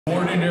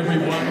Morning,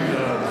 everyone.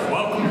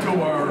 Welcome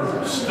to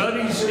our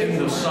studies in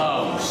the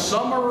Psalms,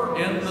 Summer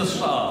in the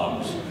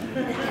Psalms.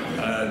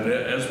 And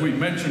as we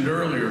mentioned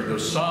earlier, the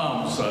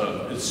Psalms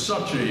is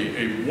such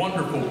a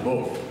wonderful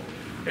book.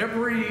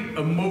 Every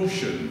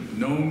emotion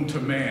known to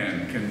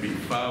man can be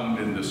found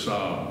in the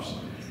Psalms,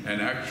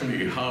 and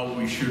actually how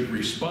we should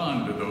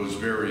respond to those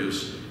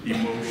various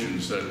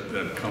emotions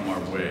that come our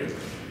way.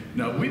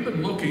 Now, we've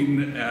been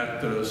looking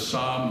at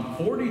Psalm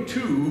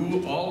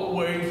 42 all the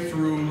way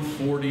through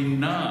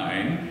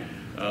 49,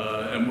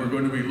 and we're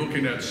going to be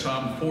looking at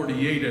Psalm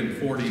 48 and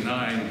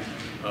 49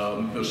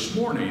 this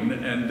morning,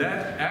 and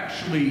that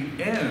actually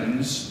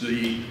ends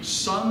the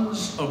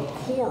Sons of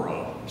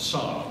Korah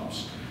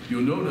Psalms.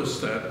 You'll notice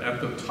that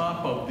at the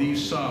top of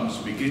these Psalms,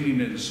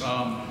 beginning in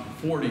Psalm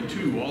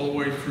 42 all the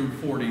way through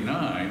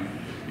 49,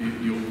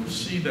 you'll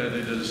see that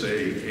it is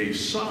a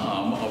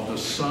psalm of the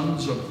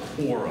Sons of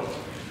Korah.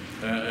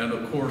 And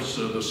of course,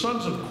 the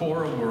Sons of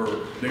Korah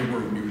were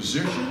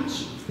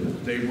musicians.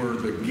 They were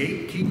the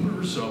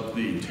gatekeepers of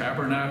the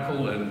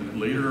tabernacle and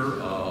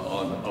later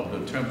of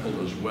the temple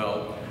as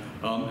well.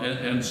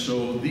 And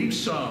so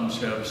these Psalms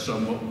have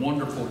some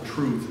wonderful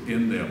truth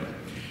in them.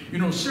 You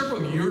know,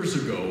 several years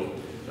ago,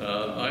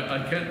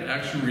 I can't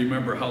actually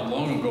remember how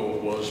long ago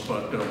it was,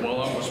 but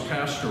while I was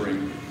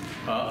pastoring,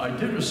 I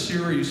did a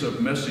series of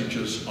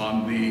messages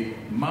on the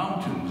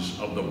mountains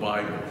of the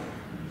Bible.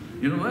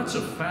 You know, that's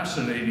a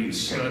fascinating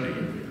study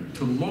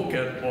to look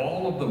at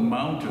all of the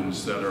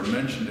mountains that are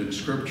mentioned in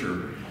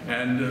Scripture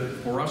and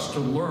for us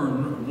to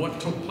learn what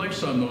took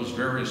place on those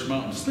various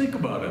mountains. Think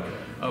about it,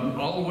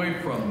 all the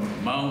way from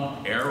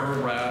Mount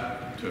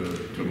Ararat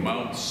to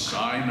Mount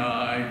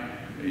Sinai,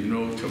 you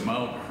know, to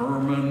Mount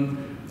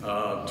Hermon,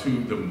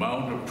 to the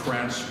Mount of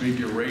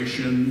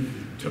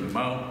Transfiguration, to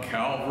Mount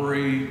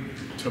Calvary,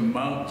 to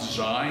Mount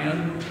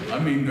Zion. I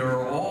mean, there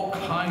are all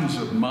kinds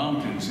of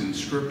mountains in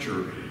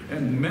Scripture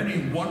and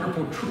many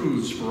wonderful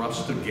truths for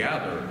us to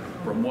gather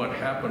from what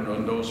happened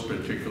on those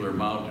particular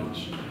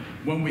mountains.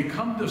 When we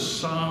come to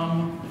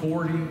Psalm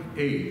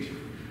 48,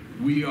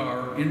 we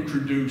are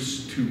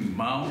introduced to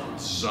Mount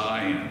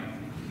Zion.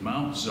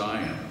 Mount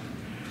Zion.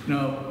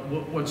 Now,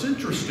 what's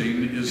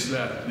interesting is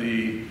that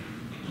the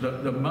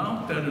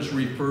mount that is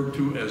referred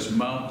to as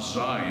Mount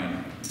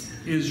Zion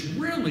is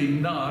really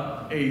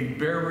not a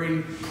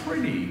very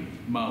pretty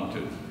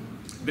mountain.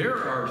 There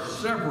are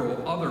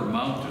several other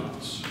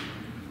mountains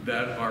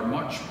that are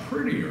much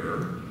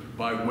prettier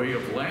by way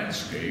of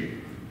landscape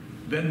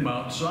than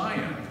Mount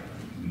Zion.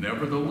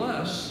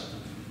 Nevertheless,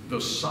 the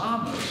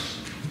psalmist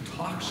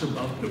talks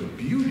about the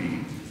beauty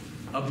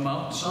of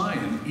Mount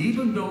Zion,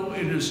 even though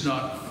it is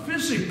not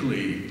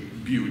physically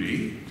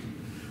beauty.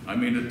 I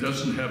mean, it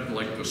doesn't have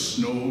like the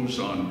snows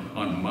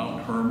on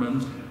Mount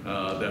Hermon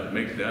that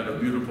make that a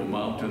beautiful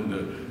mountain,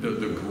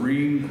 the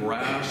green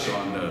grass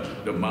on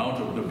the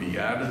Mount of the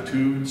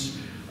Beatitudes.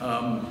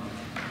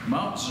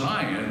 Mount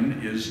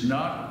Zion is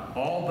not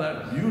all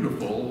that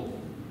beautiful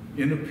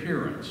in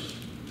appearance,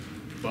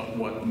 but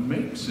what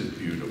makes it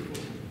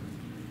beautiful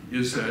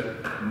is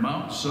that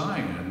Mount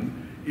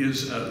Zion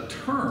is a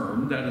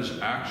term that is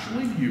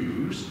actually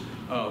used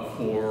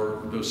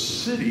for the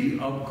city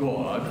of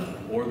God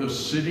or the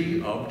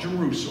city of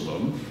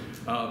Jerusalem.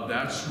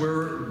 That's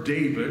where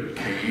David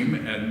came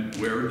and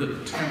where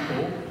the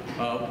temple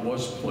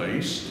was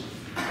placed.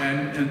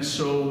 And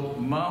so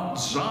Mount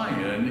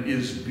Zion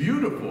is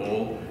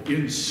beautiful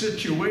in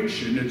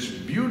situation, it's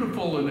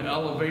beautiful in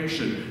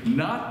elevation,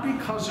 not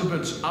because of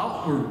its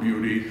outward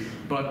beauty,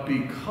 but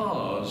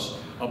because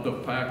of the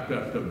fact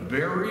that the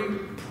very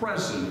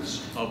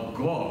presence of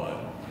God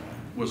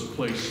was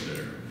placed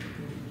there.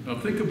 Now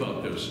think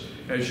about this.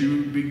 As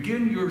you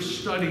begin your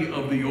study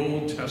of the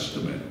Old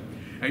Testament,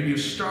 and you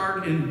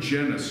start in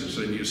Genesis,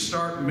 and you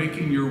start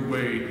making your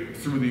way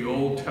through the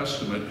Old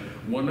Testament,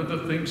 one of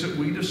the things that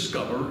we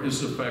discover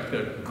is the fact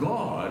that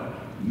God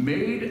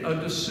made a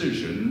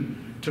decision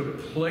to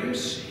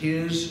place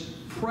His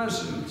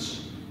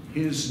presence,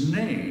 His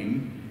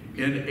name,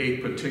 in a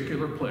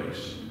particular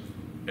place.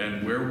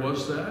 And where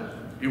was that?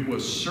 It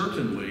was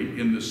certainly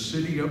in the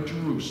city of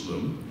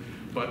Jerusalem,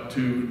 but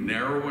to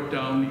narrow it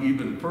down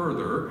even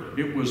further,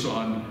 it was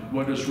on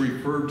what is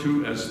referred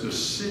to as the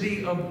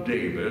city of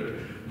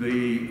David,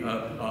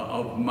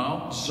 of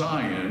Mount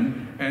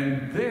Zion,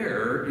 and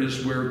there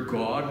is where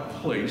God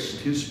placed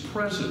His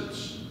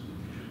presence.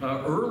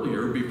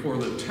 Earlier, before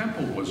the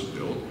temple was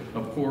built,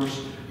 of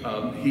course,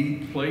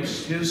 He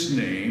placed His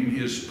name,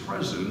 His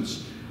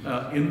presence,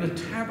 in the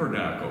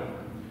tabernacle.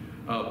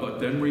 But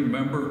then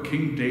remember,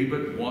 King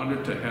David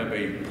wanted to have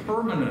a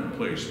permanent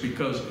place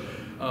because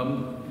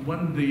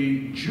when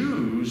the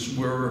Jews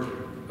were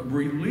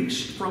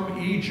released from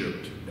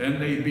Egypt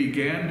and they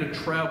began to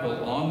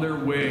travel on their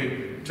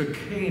way to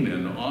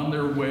Canaan, on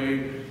their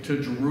way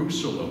to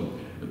Jerusalem,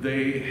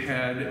 they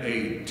had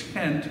a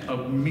tent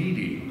of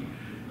meeting.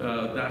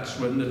 That's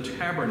when the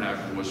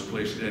tabernacle was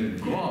placed, and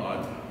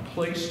God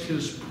placed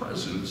His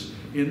presence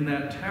in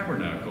that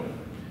tabernacle.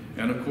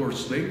 And of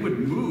course, they would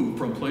move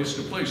from place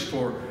to place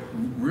for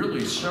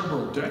really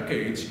several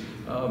decades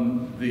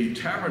the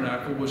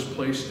tabernacle was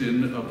placed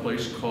in a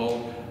place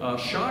called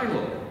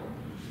Shiloh.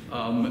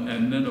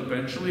 And then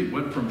eventually it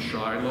went from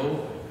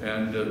Shiloh,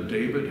 and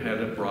David had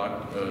it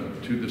brought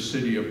to the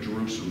city of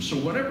Jerusalem. So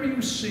whenever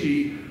you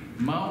see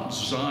Mount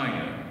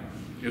Zion,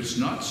 it's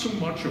not so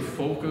much a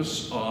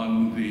focus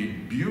on the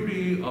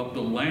beauty of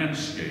the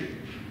landscape.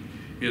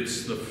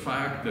 It's the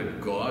fact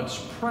that God's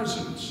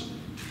presence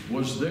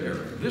was there.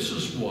 This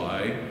is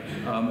why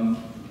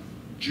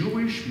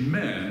Jewish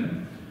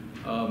men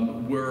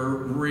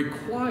were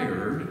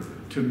required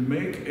to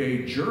make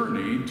a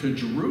journey to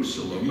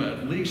Jerusalem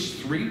at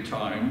least 3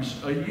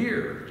 times a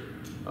year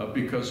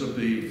because of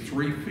the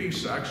 3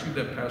 feasts, actually,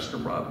 that Pastor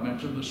Rob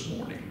mentioned this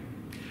morning.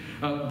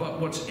 But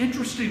what's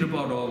interesting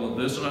about all of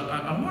this,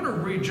 I want to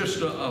read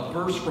just a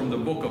verse from the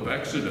book of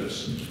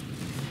Exodus.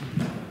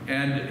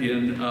 And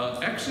in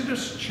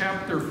Exodus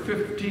chapter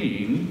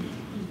 15,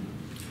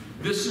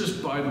 this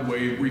is, by the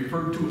way,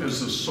 referred to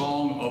as the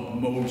Song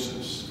of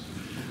Moses.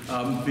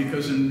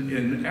 Because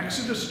in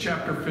Exodus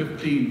chapter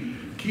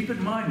 15, keep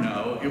in mind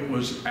now, it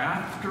was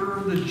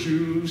after the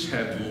Jews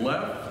had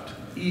left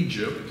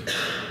Egypt.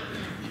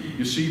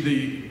 You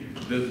see,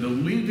 the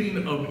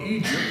leaving of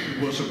Egypt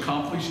was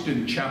accomplished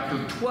in chapter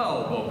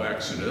 12 of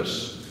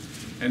Exodus,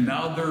 and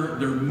now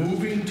they're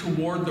moving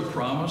toward the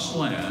promised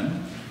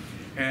land.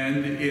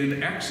 And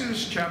in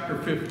Exodus chapter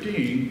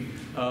 15,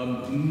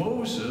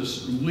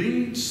 Moses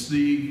leads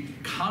the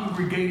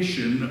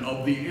congregation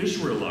of the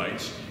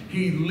Israelites.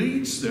 He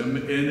leads them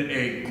in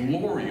a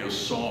glorious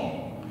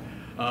song.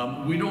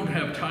 We don't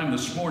have time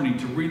this morning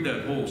to read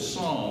that whole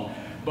song,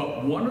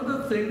 but one of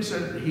the things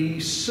that he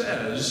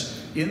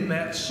says in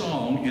that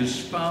song is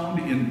found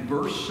in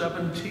verse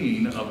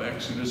 17 of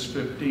Exodus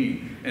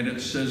 15. And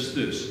it says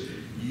this: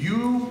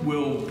 "You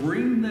will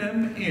bring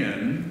them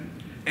in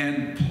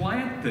and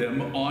plant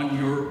them on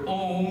your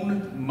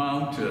own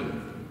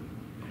mountain."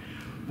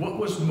 What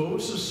was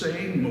Moses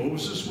saying?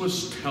 Moses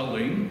was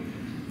telling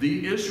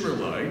the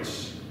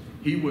Israelites,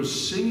 he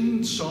was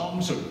singing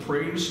songs of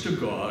praise to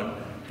God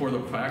for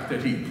the fact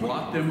that he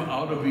brought them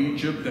out of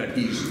Egypt, that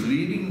he's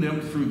leading them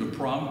through the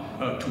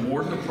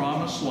toward the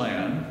promised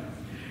land.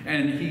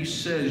 And he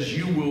says,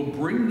 "You will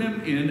bring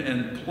them in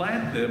and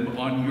plant them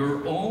on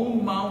your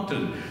own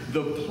mountain,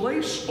 the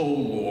place, O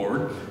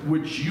Lord,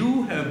 which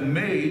you have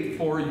made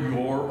for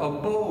your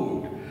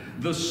abode,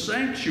 the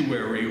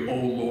sanctuary, O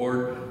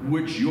Lord,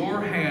 which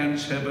your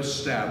hands have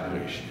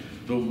established.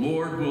 The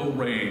Lord will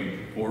reign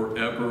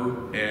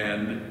forever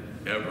and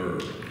ever."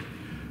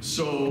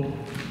 So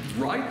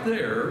right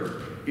there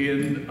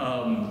in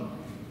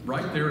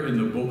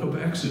the book of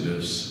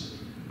Exodus,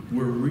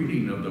 we're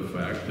reading of the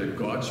fact that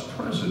God's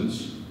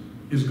presence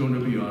is going to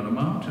be on a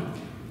mountain.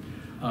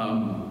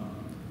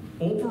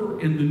 Over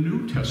in the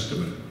New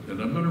Testament, and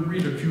I'm going to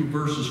read a few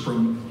verses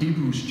from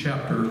Hebrews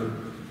chapter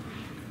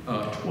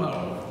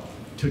 12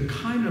 to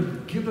kind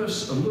of give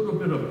us a little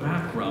bit of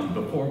background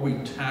before we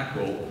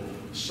tackle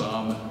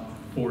Psalm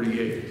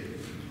 48.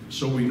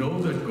 So we know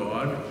that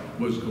God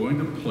was going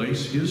to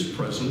place his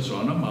presence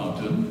on a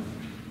mountain.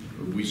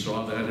 We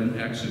saw that in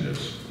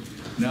Exodus.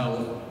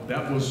 Now,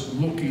 that was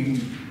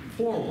looking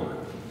forward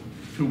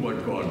to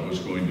what God was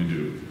going to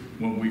do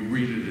when we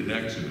read it in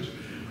Exodus.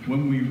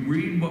 When we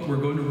read what we're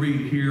going to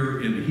read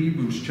here in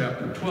Hebrews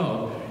chapter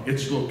 12,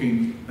 it's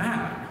looking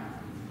back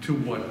to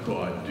what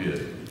God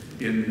did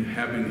in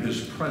having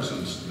his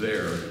presence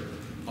there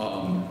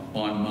on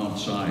Mount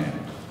Zion.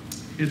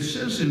 It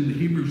says in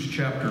Hebrews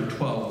chapter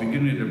 12,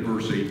 beginning at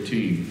verse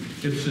 18,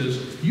 it says,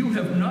 "You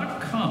have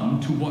not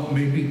come to what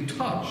may be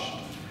touched,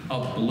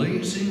 a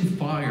blazing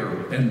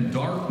fire and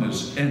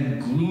darkness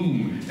and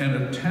gloom and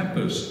a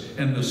tempest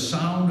and the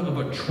sound of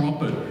a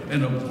trumpet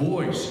and a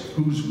voice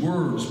whose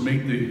words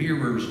made the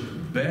hearers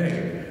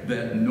beg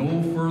that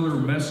no further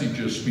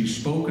messages be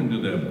spoken to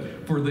them,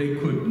 for they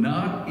could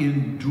not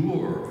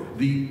endure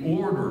the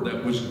order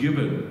that was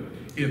given.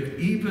 If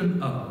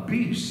even a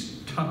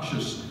beast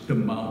touches the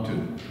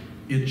mountain,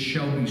 it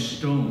shall be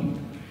stoned.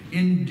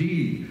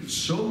 Indeed,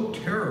 so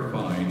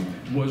terrifying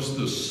was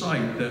the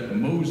sight that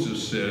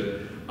Moses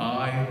said,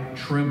 I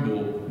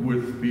tremble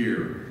with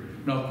fear."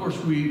 Now, of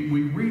course, we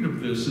read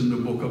of this in the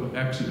book of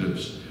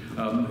Exodus.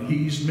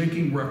 He's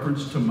making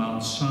reference to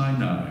Mount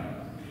Sinai.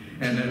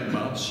 And at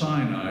Mount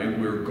Sinai,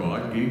 where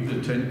God gave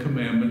the 10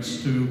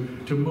 Commandments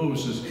to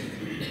Moses,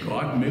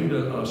 God made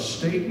a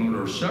statement,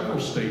 or several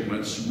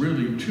statements,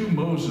 really, to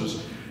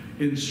Moses,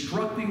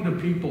 instructing the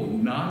people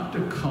not to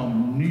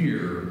come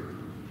near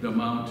the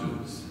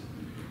mountains.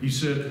 He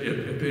said,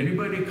 if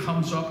anybody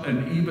comes up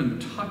and even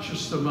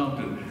touches the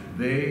mountain,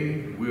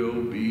 they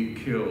will be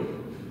killed.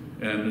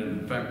 And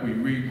in fact, we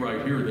read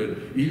right here that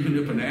even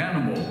if an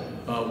animal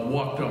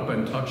walked up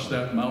and touched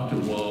that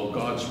mountain while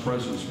God's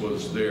presence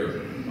was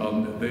there,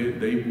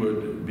 they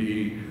would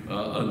be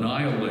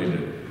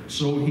annihilated.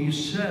 So he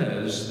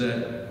says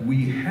that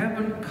we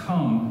haven't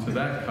come to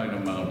that kind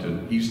of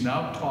mountain. He's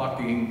now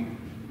talking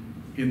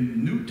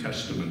in New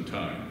Testament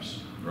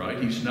times.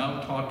 right? He's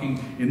now talking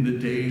in the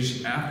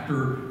days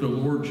after the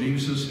Lord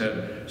Jesus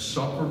had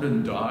suffered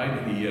and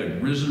died. He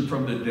had risen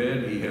from the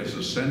dead. He has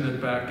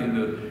ascended back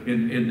into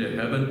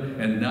heaven.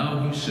 And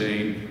now he's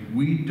saying,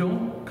 we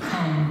don't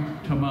come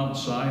to Mount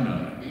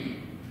Sinai.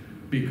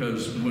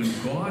 Because when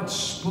God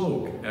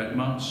spoke at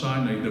Mount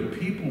Sinai, the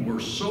people were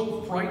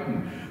so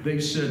frightened. They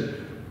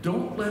said,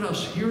 don't let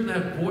us hear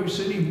that voice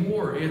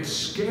anymore. It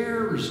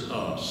scares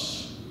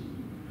us.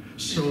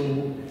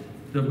 So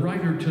the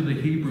writer to the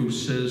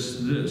Hebrews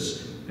says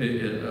this.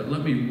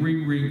 Let me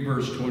reread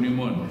verse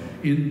 21.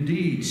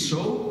 Indeed,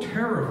 so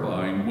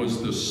terrifying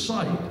was the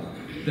sight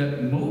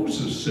that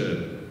Moses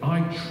said,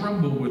 I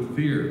tremble with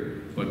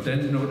fear. But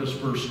then notice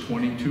verse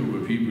 22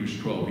 of Hebrews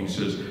 12. He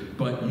says,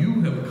 but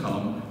you have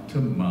come to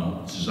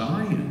Mount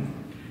Zion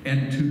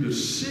and to the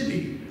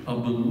city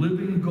of the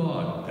living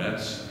God.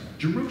 That's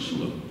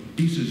Jerusalem.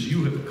 He says,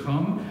 you have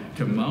come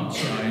to Mount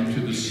Zion,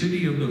 to the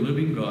city of the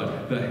living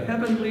God, the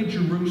heavenly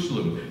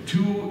Jerusalem,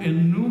 to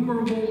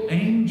innumerable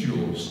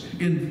angels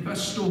in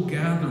festal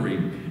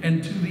gathering,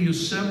 and to the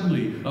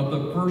assembly of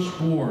the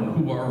firstborn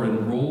who are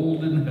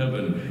enrolled in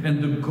heaven,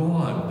 and to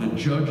God, the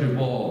judge of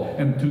all,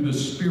 and to the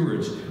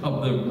spirits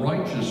of the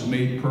righteous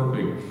made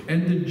perfect,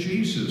 and to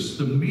Jesus,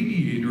 the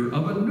mediator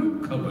of a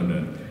new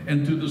covenant,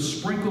 and to the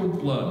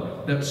sprinkled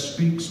blood that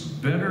speaks a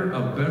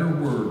better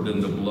word than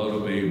the blood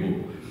of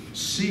Abel.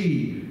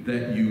 See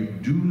that you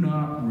do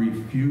not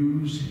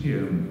refuse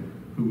him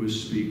who is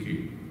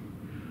speaking.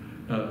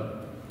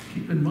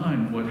 Keep in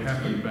mind what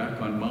happened back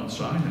on Mount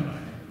Sinai.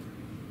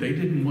 They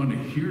didn't want to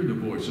hear the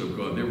voice of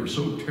God. They were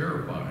so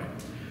terrified.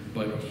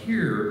 But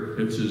here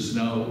it says,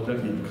 now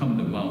that you've come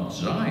to Mount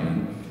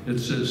Zion, it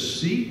says,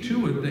 see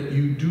to it that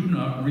you do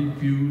not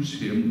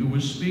refuse him who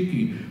is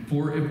speaking.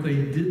 For if they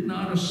did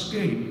not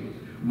escape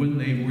when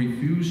they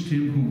refused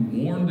him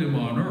who warned them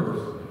on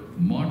earth,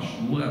 much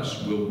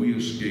less will we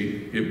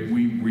escape if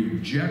we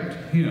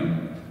reject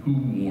him who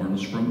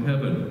warns from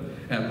heaven.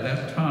 At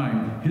that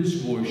time,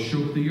 his voice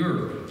shook the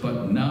earth,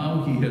 but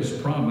now he has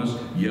promised,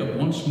 yet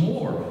once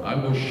more, I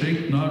will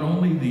shake not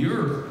only the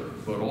earth,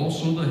 but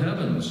also the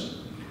heavens.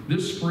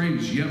 This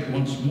phrase, yet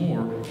once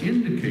more,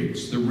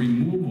 indicates the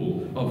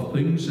removal of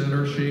things that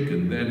are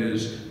shaken, that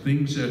is,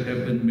 things that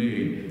have been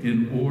made,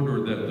 in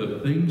order that the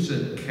things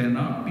that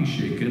cannot be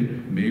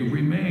shaken may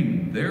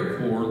remain.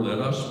 Therefore, let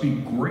us be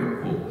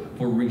grateful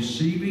for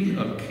receiving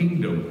a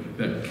kingdom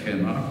that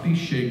cannot be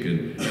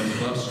shaken, and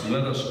thus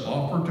let us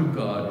offer to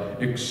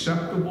God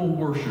acceptable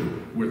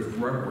worship with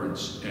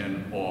reverence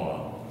and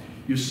awe.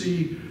 You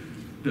see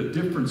the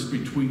difference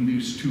between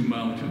these two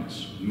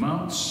mountains.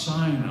 Mount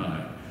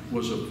Sinai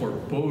was a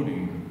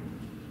foreboding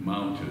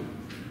mountain,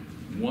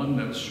 one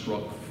that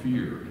struck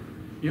fear.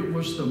 It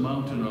was the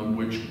mountain on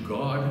which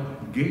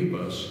God gave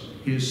us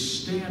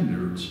his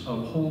standards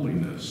of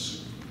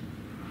holiness.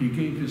 He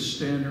gave his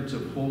standards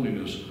of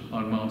holiness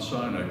on Mount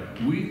Sinai.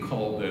 We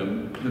call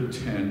them the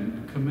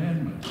 10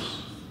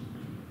 Commandments.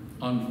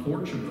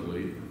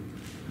 Unfortunately,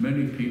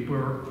 many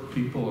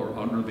people are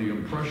under the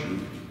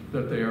impression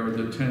that they are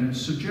the 10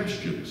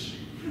 suggestions.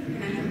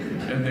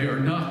 And they are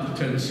not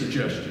the 10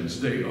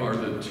 suggestions. They are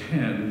the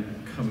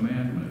 10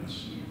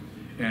 Commandments.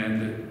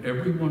 And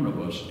every one of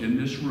us in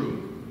this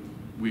room,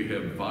 we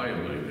have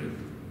violated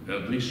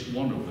at least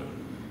one of them.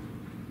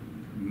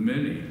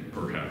 Many,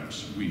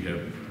 perhaps, we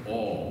have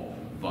all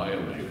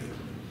violated.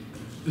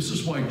 This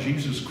is why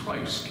Jesus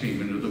Christ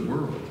came into the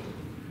world.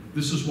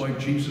 This is why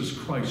Jesus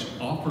Christ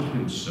offered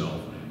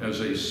himself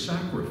as a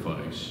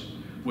sacrifice.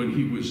 When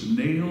he was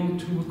nailed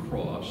to a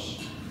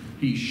cross,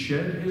 he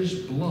shed his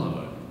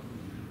blood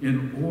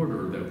in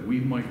order that we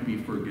might be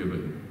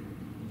forgiven.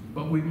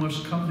 But we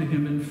must come to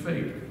him in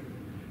faith.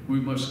 We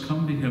must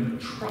come to him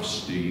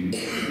trusting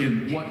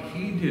in what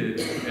he did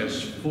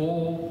as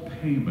full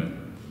payment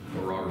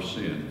for our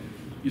sin.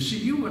 You see,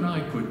 you and I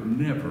could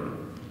never,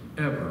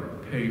 ever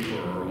pay for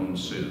our own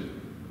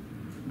sin.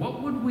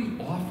 What would we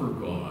offer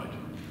God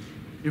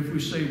if we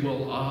say,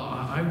 well,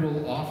 I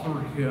will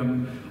offer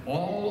him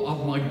all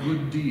of my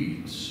good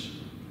deeds?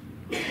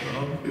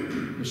 Well,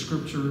 the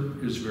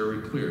scripture is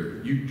very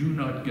clear. You do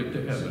not get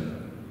to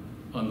heaven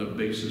on the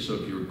basis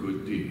of your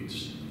good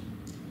deeds.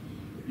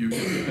 You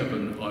get to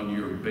heaven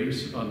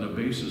on the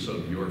basis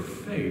of your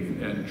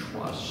faith and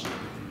trust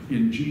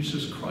in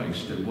Jesus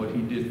Christ and what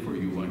he did for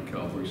you on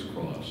Calvary's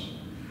cross.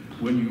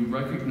 When you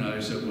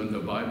recognize that when the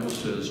Bible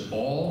says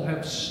all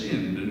have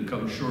sinned and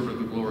come short of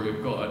the glory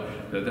of God,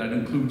 that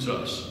includes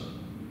us,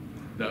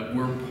 that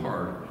we're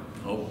part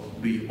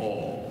of the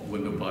all,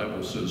 when the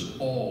Bible says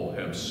all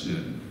have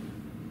sinned,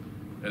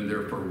 and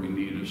therefore we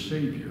need a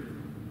Savior.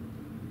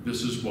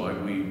 This is why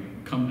we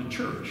come to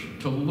church,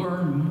 to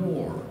learn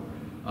more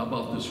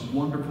about this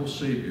wonderful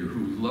Savior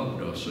who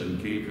loved us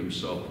and gave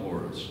himself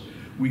for us.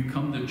 We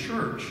come to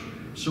church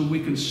so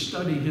we can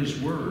study his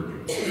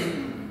word.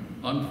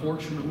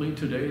 Unfortunately,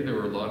 today there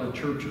are a lot of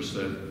churches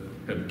that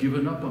have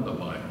given up on the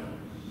Bible.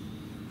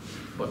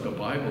 But the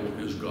Bible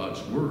is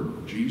God's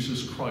word.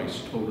 Jesus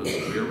Christ told us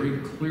very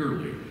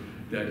clearly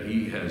that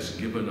he has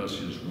given us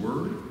his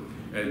word,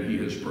 And he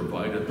has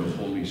provided the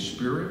Holy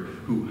Spirit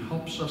who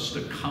helps us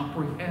to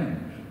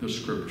comprehend the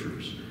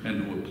scriptures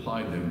and to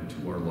apply them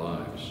to our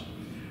lives.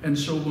 And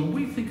so when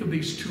we think of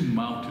these two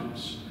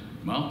mountains,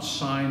 Mount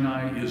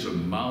Sinai is a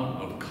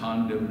mount of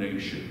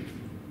condemnation,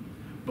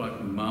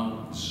 but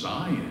Mount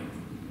Zion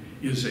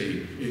is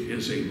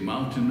a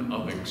mountain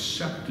of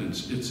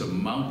acceptance. It's a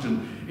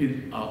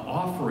mountain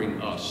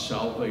offering us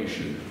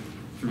salvation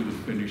through the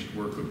finished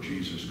work of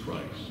Jesus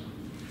Christ.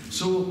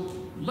 So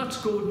let's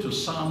go to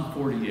Psalm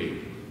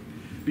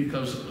 48,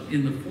 because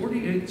in the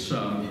 48th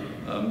Psalm,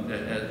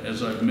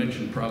 as I've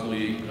mentioned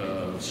probably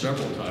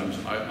several times,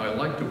 I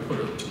like to put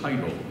a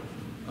title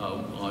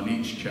on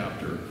each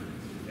chapter,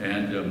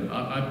 and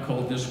I've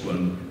called this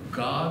one,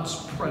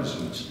 God's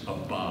Presence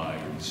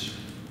Abides.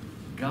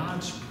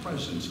 God's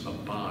presence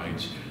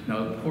abides. Now,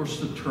 of course,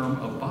 the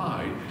term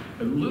abide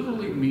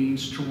literally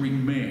means to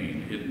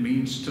remain. It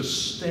means to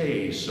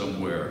stay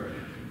somewhere.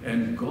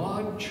 And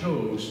God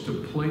chose to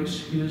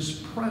place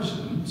his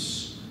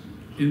presence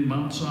in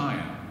Mount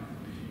Zion.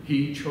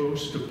 He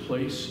chose to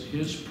place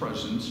his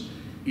presence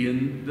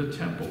in the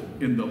temple,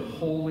 in the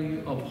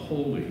Holy of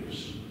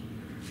Holies.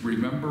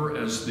 Remember,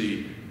 as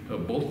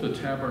both the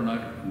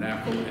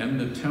tabernacle and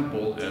the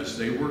temple, as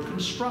they were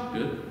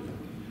constructed,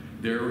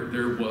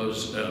 there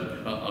was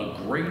a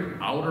great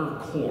outer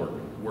court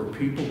where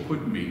people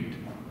could meet,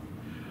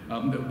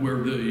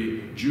 where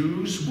the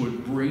Jews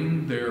would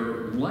bring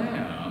their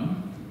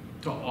lamb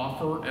to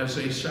offer as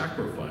a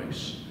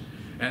sacrifice.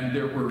 And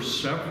there were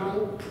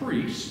several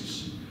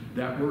priests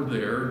that were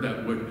there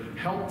that would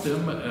help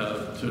them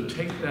to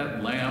take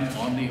that lamb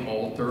on the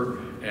altar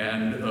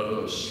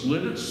and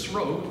slit its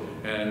throat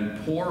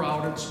and pour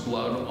out its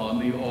blood on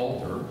the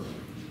altar.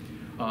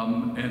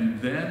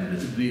 And then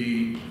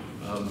the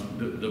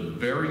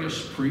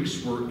various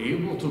priests were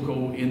able to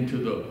go into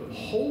the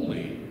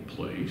holy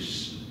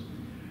place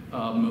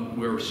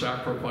where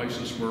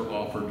sacrifices were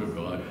offered to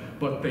God,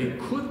 but they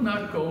could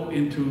not go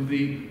into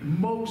the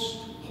most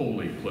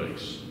holy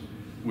place,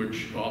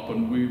 which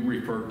often we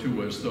refer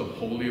to as the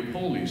Holy of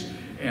Holies.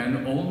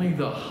 And only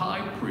the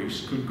high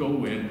priest could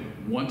go in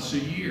once a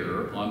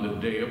year on the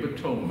Day of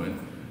Atonement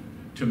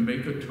to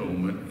make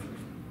atonement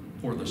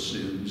for the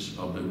sins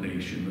of the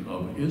nation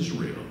of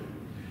Israel.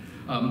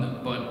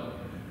 But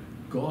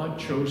God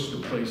chose to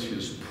place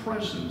his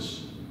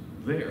presence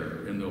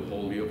there in the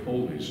Holy of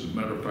Holies. As a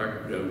matter of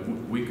fact,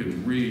 we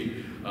can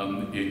read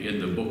in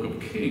the book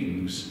of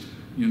Kings,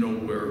 you know,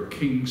 where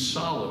King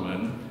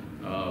Solomon,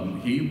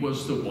 he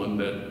was the one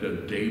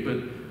that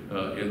David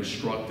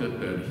instructed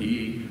that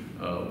he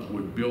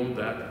would build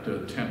that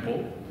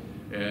temple.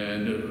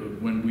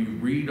 And when we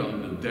read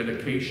on the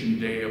dedication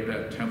day of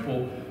that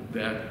temple,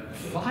 that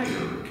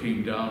fire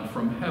came down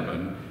from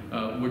heaven,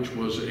 which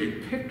was a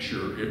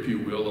picture, if you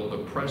will, of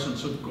the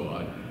presence of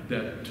God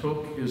that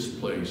took his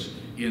place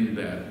in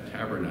that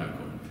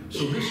tabernacle.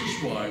 So this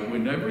is why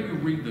whenever you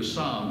read the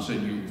Psalms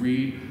and you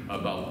read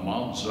about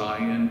Mount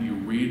Zion, you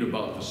read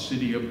about the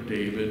city of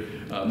David,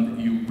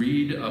 you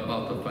read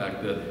about the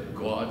fact that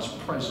God's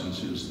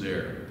presence is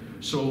there.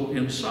 So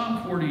in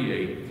Psalm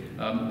 48,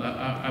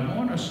 I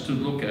want us to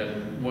look at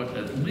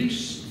at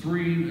least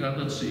three,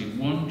 let's see,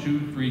 1,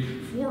 2,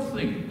 3, 4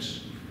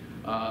 things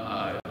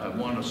I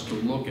want us to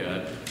look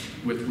at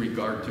with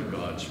regard to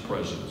God's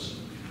presence.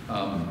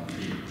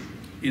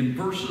 In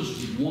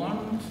verses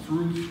 1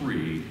 through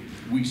 3,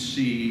 we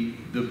see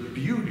the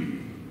beauty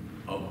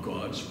of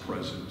God's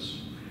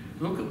presence.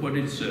 Look at what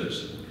it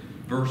says.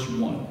 Verse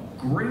 1,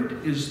 great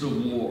is the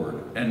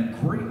Lord and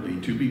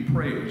greatly to be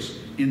praised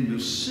in the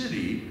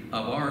city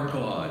of our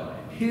God,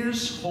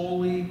 his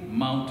holy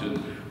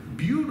mountain.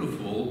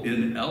 Beautiful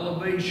in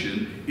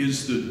elevation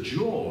is the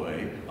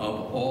joy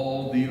of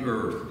all the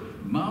earth.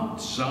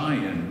 Mount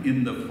Zion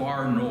in the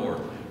far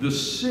north, the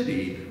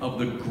city of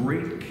the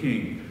great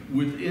King.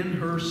 Within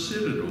her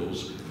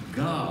citadels,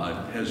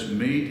 God has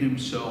made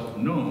himself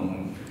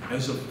known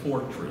as a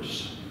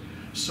fortress.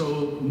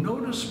 So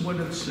notice what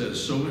it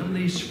says. So in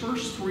these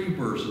first 3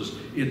 verses,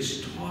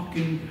 it's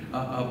talking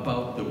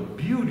about the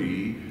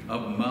beauty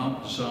of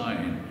Mount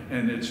Zion.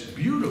 And it's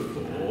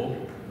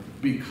beautiful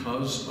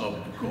because of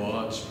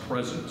God's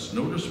presence.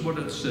 Notice what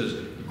it says.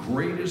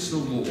 Great is the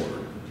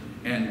Lord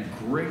and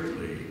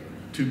greatly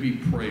to be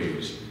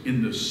praised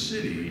in the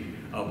city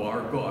of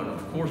our God.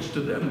 Of course,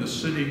 to them, the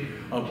city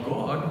of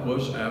God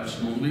was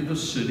absolutely the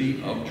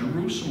city of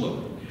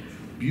Jerusalem.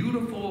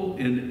 Beautiful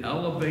in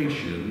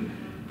elevation,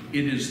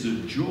 it is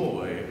the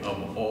joy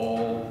of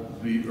all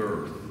the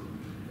earth.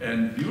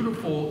 And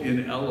beautiful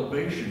in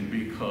elevation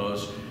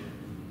because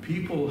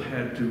people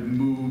had to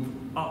move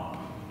up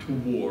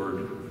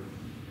toward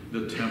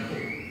the temple.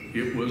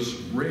 It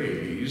was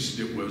raised,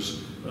 it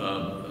was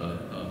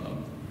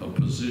a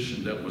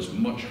position that was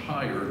much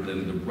higher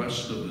than the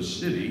rest of the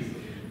city.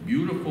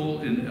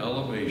 Beautiful in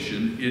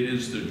elevation, it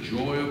is the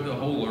joy of the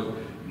whole earth.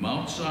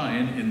 Mount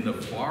Zion in the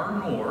far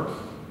north,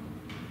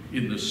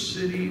 in the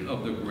city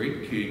of the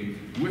great King,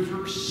 with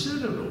her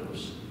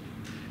citadels.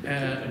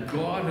 And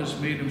God has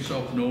made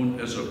himself known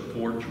as a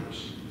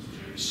fortress.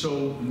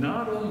 So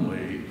not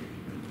only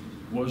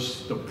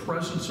was the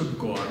presence of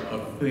God a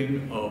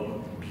thing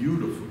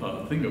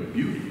of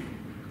beauty.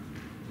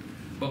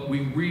 But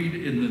we read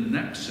in the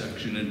next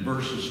section, in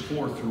verses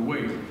 4 through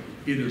 8,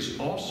 it is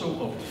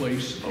also a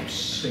place of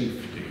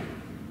safety.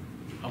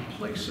 A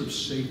place of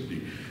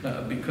safety.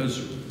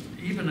 Because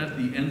even at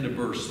the end of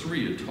verse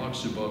 3, it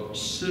talks about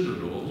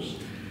citadels.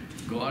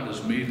 God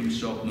has made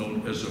himself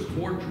known as a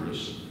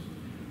fortress,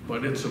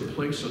 but it's a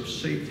place of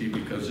safety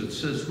because it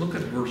says, look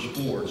at verse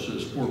 4, it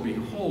says, "For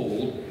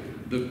behold,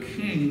 the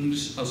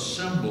kings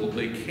assembled,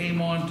 they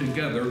came on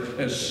together.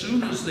 As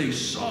soon as they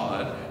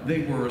saw it,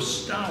 they were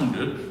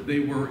astounded, they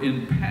were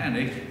in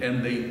panic,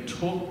 and they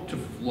took to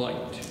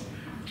flight.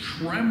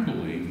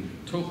 Trembling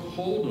took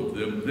hold of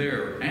them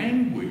there,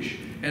 anguish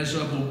as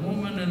of a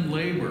woman in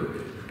labor.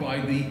 By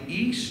the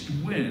east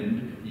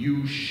wind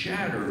you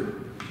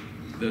shattered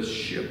the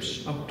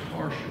ships of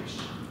Tarshish.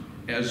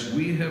 As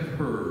we have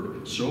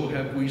heard, so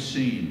have we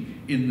seen.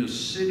 In the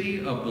city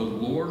of the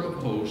Lord of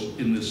hosts,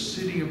 in the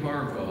city of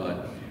our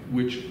God,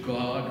 which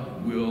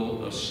God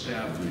will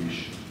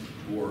establish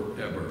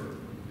forever."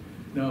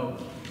 Now,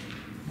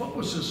 what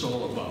was this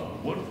all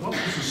about? What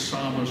was the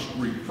psalmist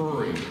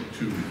referring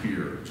to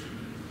here?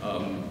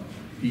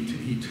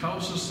 He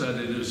tells us that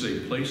it is a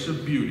place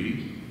of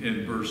beauty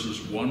in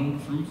verses 1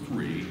 through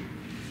 3,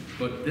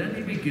 but then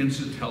he begins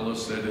to tell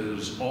us that it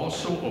is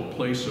also a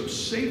place of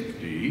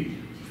safety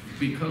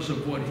because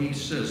of what he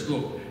says.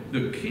 Look,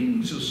 the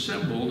kings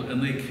assembled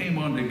and they came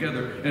on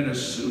together, and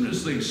as soon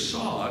as they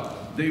saw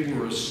it, they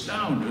were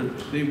astounded,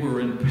 they were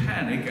in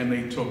panic, and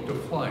they took to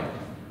flight.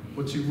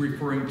 What's he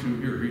referring to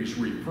here? He's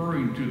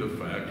referring to the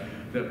fact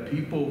that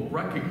people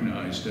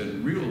recognized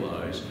and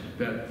realized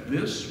that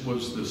this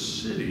was the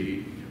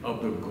city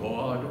of the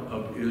God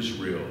of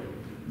Israel.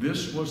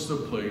 This was the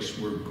place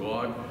where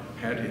God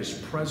had his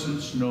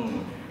presence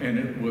known, and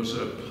it was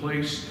a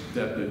place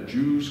that the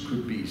Jews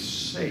could be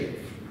safe,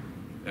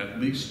 at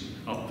least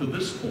up to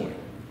this point.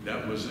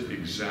 That was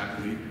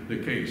exactly the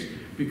case.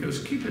 Because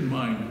keep in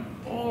mind,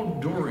 all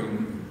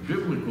during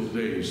biblical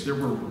days, there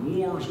were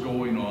wars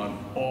going on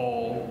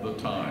all the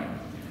time.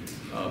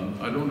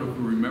 I don't know if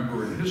you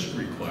remember in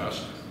history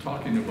class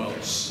talking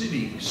about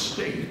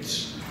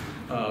city-states,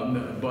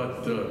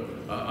 but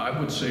I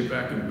would say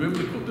back in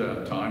biblical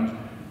times,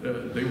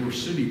 they were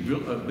city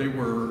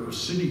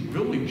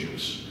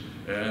villages,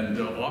 and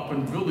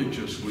often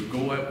villages would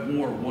go at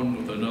war one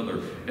with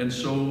another. And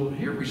so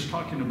here he's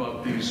talking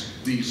about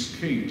these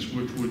kings,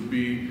 which would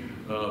be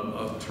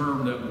a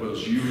term that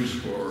was used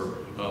for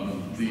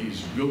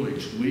these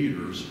village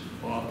leaders.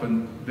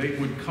 Often they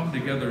would come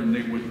together and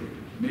they would,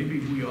 maybe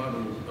we ought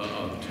to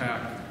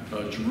attack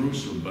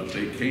Jerusalem, but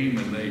they came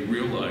and they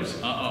realized,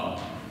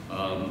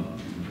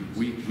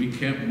 we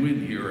can't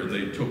win here, and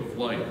they took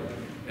flight.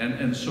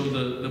 And so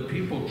the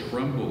people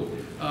trembled.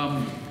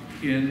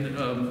 In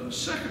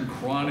 2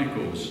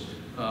 Chronicles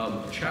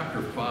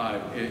chapter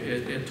 5,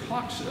 it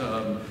talks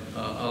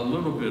a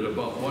little bit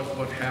about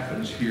what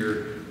happens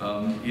here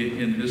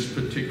in this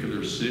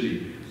particular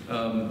city.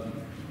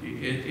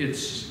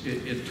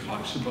 It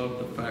talks about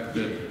the fact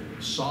that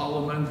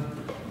Solomon,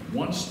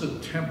 once the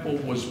temple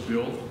was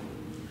built,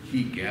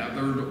 he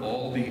gathered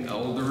all the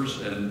elders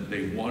and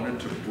they wanted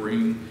to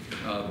bring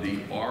the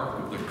Ark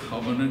of the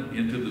Covenant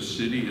into the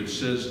city. It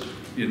says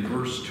in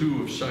verse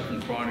 2 of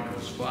 2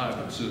 Chronicles 5,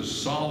 it says,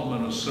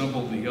 "Solomon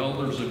assembled the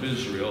elders of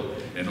Israel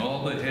and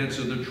all the heads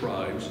of the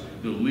tribes,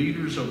 the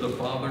leaders of the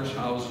fathers'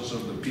 houses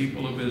of the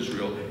people of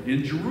Israel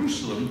in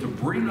Jerusalem to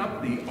bring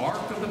up the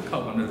Ark of the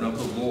Covenant of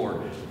the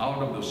Lord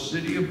out of the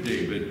city of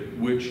David,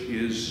 which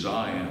is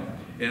Zion.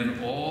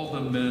 And all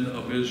the men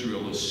of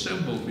Israel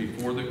assembled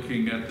before the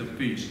king at the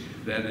feast,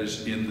 that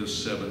is in the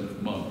 7th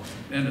month."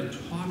 And it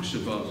talks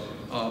about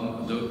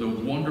the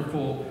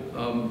wonderful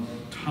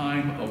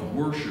time of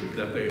worship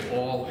that they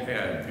all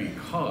had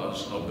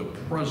because of the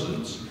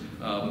presence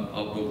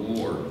of the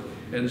Lord.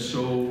 And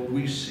so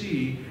we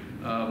see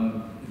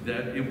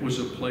that it was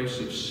a place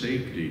of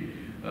safety.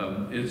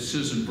 It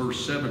says in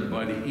verse 7,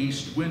 "By the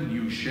east wind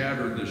you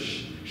shattered the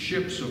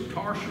ships of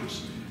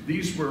Tarshish."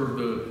 These were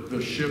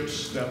the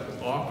ships that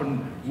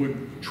often would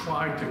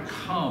try to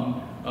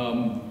come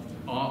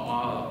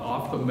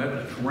off the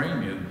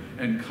Mediterranean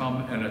and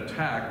come and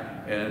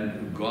attack,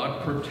 and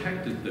God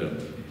protected them.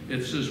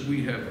 It says,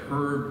 "We have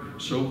heard,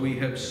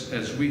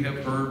 as we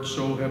have heard,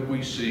 so have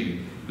we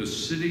seen, the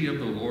city of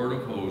the Lord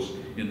of hosts,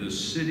 in the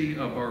city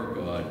of our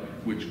God,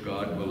 which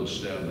God will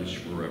establish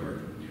forever."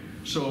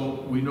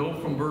 So we know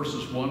from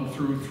verses 1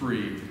 through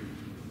 3,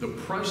 the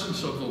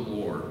presence of the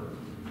Lord,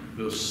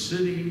 the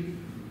city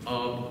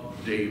of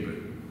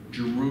David,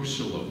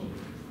 Jerusalem,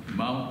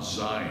 Mount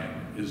Zion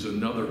is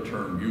another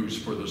term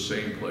used for the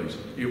same place.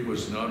 It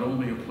was not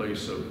only a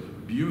place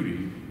of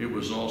beauty, it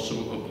was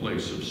also a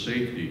place of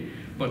safety.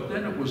 But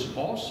then it was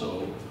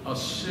also a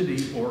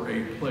city or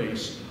a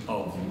place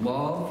of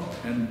love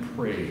and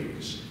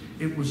praise.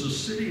 It was a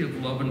city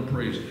of love and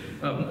praise.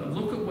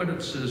 Look at what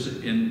it says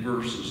in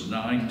verses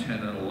 9, 10,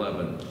 and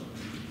 11.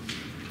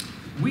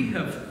 "We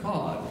have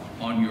thought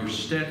on your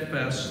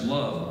steadfast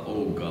love,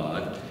 O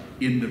God,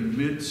 in the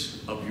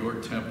midst of your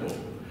temple.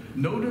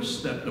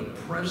 Notice that the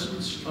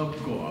presence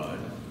of God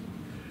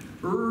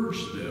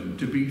urged them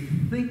to be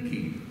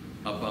thinking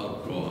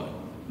about God.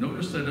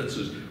 Notice that it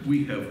says,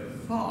 we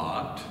have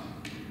thought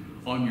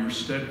on your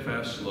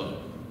steadfast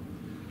love.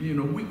 You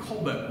know, we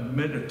call that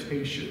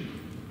meditation.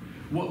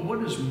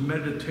 What is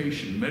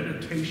meditation?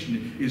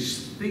 Meditation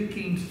is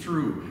thinking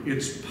through,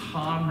 it's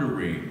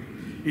pondering,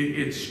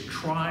 it's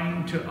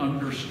trying to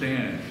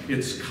understand,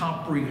 it's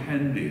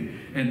comprehending.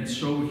 And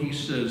so he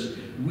says,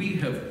 we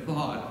have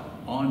thought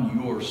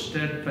on your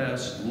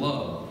steadfast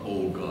love,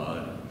 O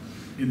God,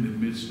 in the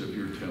midst of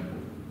your temple.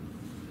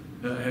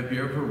 Have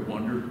you ever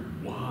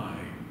wondered why?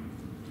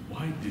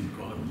 Why did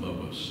God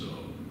love us so?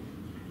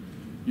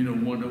 You know,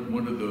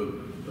 one of the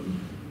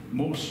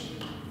most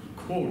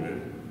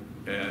quoted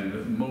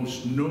and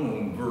most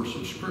known verse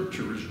of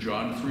Scripture is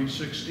John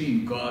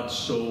 3:16. God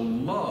so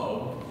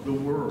loved the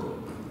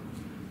world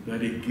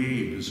that he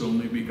gave his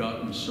only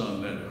begotten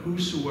Son, that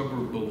whosoever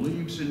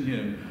believes in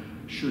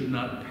him should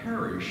not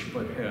perish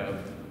but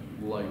have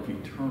life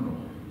eternal.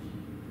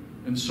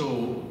 And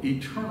so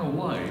eternal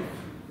life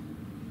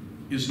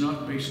is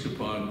not based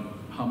upon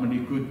how many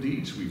good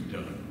deeds we've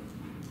done.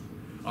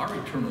 Our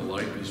eternal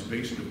life is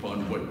based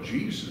upon what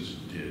Jesus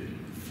did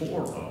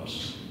for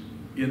us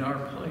in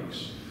our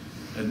place.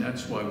 And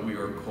that's why we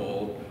are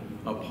called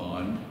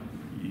upon,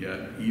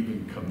 yet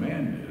even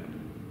commanded,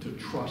 to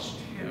trust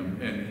him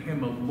and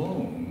him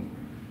alone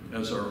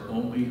as our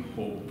only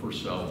hope for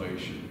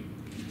salvation.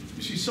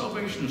 You see,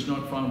 salvation is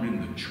not found in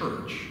the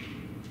church.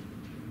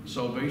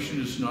 Salvation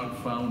is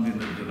not found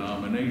in a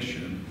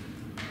denomination.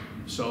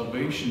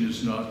 Salvation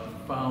is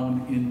not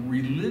found in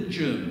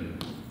religion.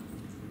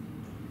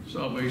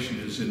 Salvation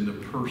is in the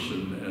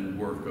person and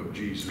work of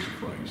Jesus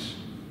Christ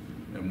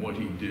and what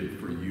he did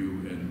for you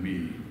and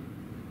me.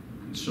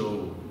 And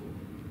so,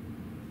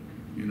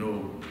 you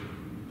know,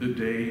 the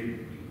day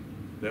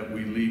that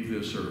we leave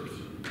this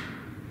earth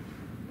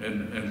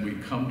and we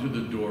come to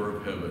the door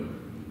of heaven,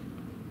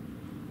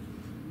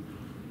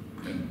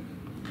 and,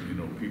 you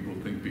know, people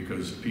think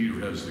because Peter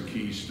has the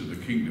keys to the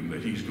kingdom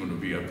that he's going to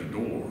be at the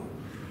door.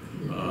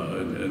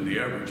 And the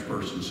average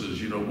person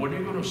says, you know, what are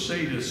you going to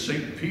say to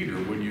St. Peter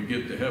when you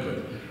get to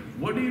heaven?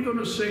 What are you going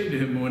to say to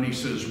him when he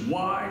says,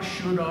 why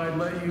should I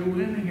let you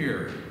in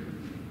here?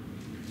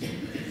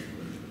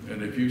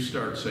 And if you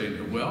start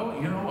saying, well,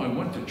 you know, I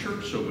went to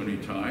church so many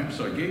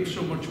times, I gave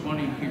so much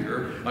money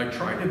here, I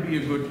tried to be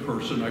a good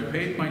person, I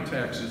paid my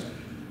taxes,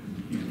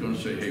 he's going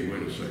to say, hey,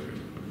 wait a second.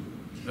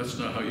 That's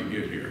not how you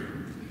get here.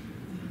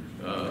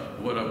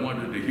 What I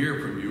wanted to hear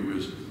from you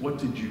is, what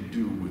did you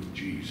do with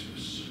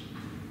Jesus?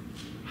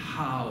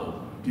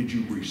 How did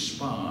you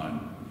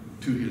respond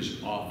to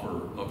his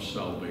offer of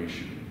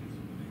salvation?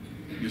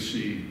 You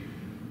see,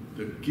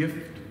 the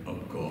gift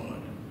of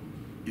God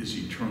is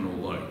eternal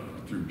life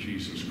through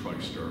Jesus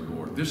Christ our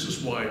Lord. This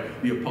is why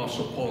the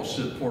Apostle Paul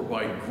said, for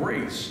by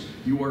grace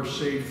you are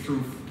saved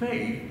through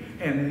faith,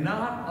 and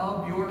not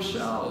of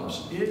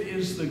yourselves. It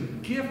is the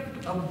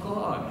gift of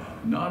God,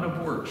 not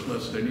of works,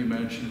 lest any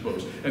man should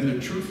boast. And the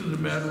truth of the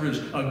matter is,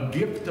 a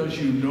gift does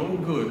you no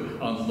good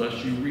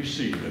unless you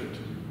receive it.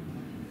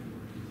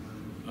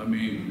 I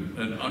mean,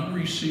 an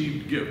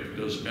unreceived gift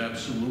does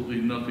absolutely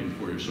nothing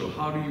for you. So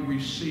how do you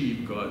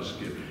receive God's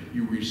gift?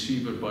 You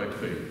receive it by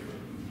faith.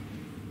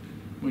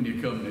 When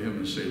you come to him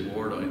and say,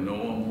 Lord, I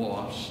know I'm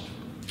lost.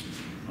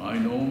 I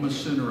know I'm a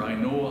sinner. I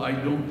know I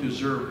don't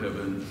deserve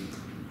heaven.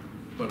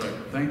 But I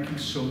thank you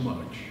so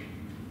much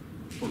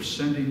for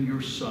sending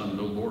your Son,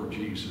 the Lord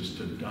Jesus,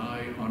 to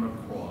die on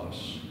a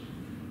cross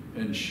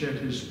and shed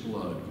his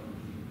blood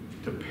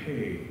to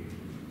pay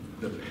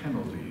the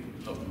penalty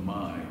of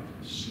my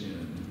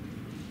sin.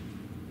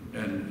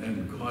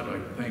 And God, I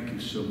thank you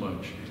so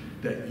much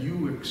that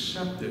you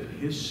accepted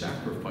his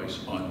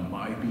sacrifice on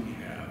my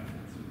behalf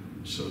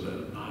so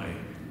that I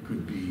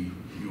could be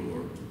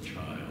your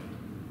child.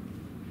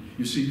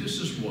 You see, this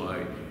is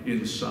why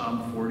in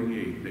Psalm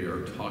 48 they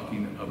are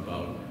talking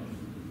about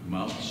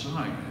Mount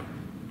Zion,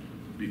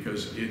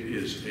 because it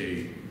is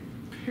a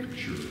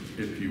picture,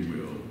 if you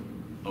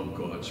will, of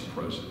God's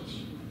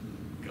presence.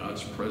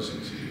 God's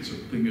presence, it's a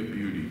thing of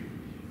beauty.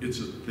 It's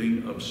a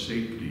thing of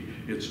safety.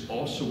 It's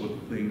also a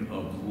thing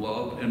of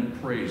love and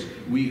praise.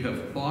 We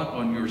have thought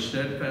on your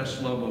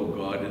steadfast love, O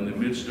God, in the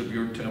midst of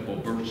your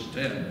temple. Verse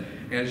 10,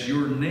 as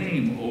your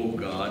name, O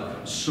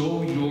God,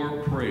 so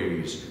your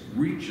praise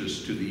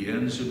reaches to the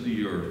ends of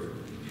the earth.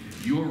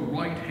 Your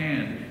right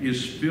hand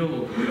is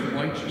filled with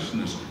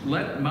righteousness.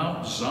 Let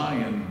Mount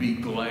Zion be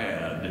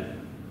glad.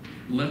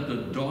 Let the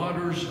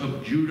daughters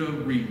of Judah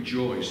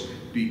rejoice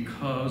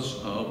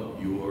because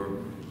of your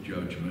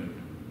judgment.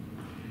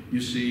 You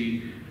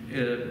see,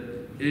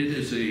 it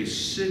is a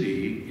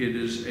city, it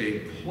is a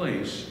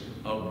place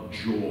of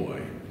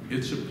joy.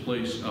 It's a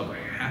place of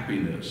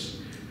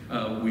happiness.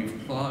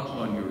 We've thought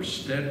on your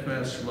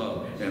steadfast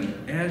love,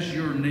 and as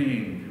your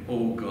name,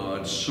 O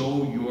God,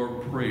 so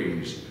your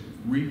praise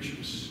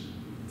reaches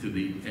to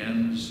the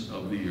ends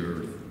of the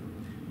earth.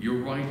 Your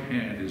right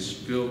hand is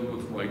filled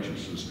with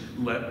righteousness.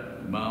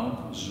 Let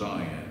Mount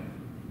Zion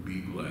be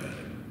glad.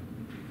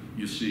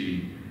 You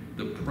see,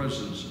 the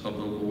presence of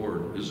the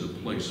Lord is a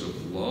place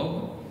of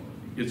love.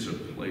 It's a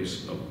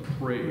place of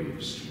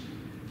praise.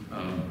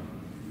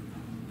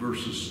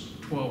 Verses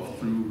 12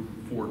 through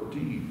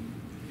 14.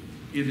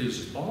 It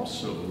is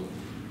also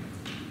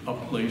a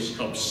place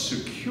of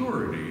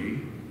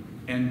security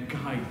and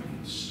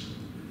guidance.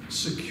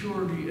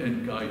 Security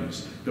and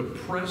guidance. The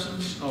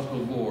presence of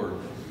the Lord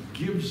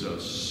gives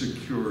us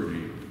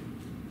security.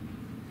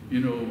 You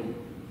know,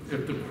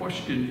 if the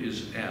question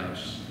is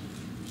asked,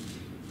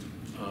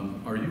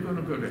 are you going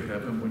to go to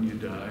heaven when you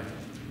die?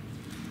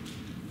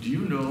 Do you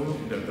know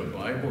that the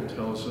Bible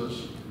tells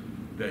us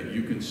that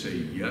you can say,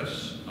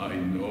 yes, I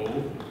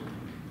know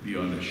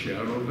beyond a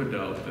shadow of a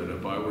doubt that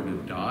if I were to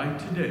die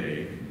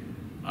today,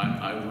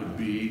 I would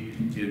be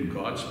in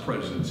God's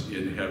presence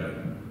in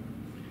heaven.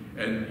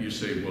 And you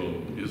say, well,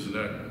 isn't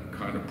that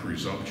kind of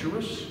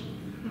presumptuous?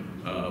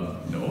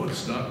 No,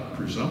 it's not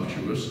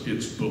presumptuous.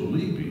 It's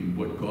believing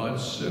what God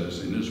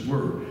says in his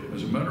word.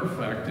 As a matter of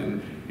fact,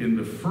 in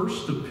the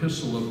first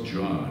epistle of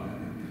John,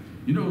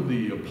 you know,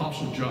 the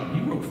Apostle John,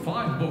 he wrote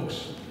 5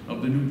 books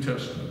of the New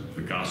Testament.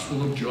 The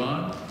Gospel of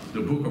John,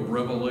 the book of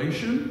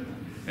Revelation,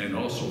 and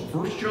also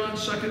 1 John,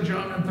 2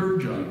 John, and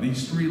 3 John,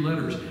 these 3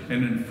 letters.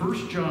 And in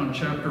 1 John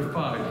chapter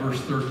 5, verse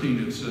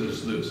 13, it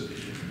says this,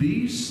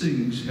 these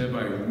things have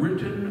I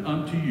written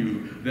unto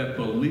you that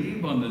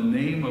believe on the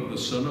name of the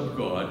Son of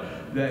God,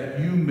 that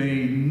you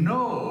may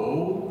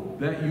know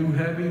that you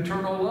have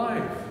eternal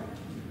life.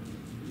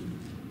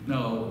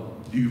 Now,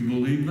 do you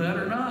believe that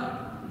or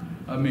not?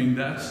 I mean,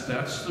 that's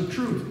the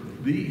truth.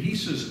 He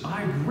says,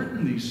 I've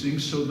written these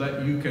things so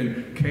that you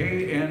can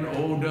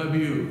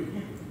K-N-O-W,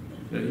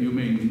 that you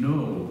may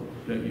know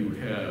that you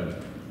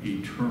have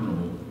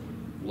eternal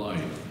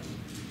life.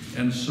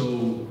 And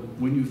so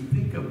when you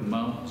think of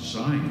Mount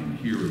Zion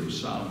here in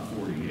Psalm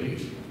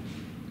 48,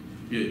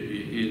 it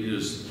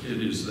is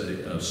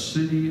a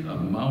city, a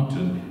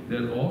mountain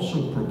that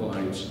also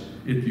provides,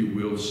 if you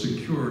will,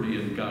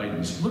 security and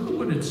guidance. Look at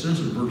what it says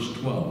in verse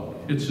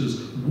 12. It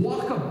says,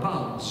 walk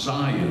about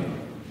Zion,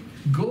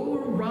 go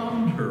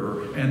around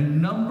her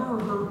and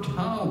number her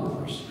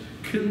towers.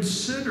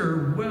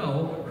 Consider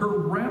well her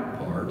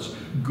ramparts,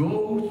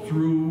 go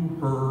through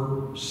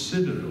her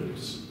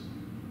citadels.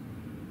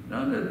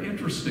 Now, isn't it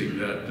interesting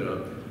that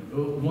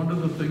one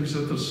of the things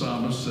that the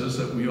psalmist says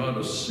that we ought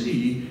to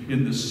see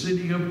in the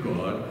city of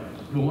God,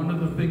 one of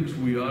the things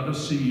we ought to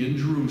see in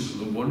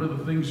Jerusalem, one of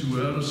the things we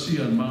ought to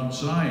see on Mount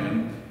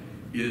Zion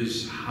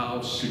is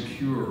how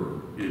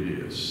secure it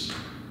is.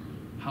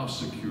 How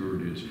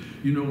secure it is.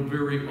 You know,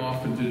 very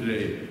often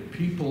today,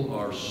 people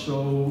are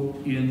so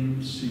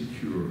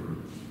insecure.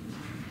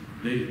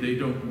 They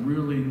don't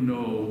really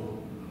know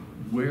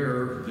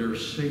where their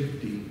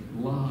safety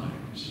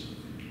lies.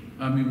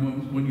 I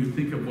mean, when you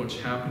think of what's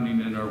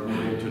happening in our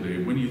world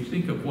today, when you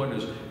think of what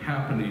is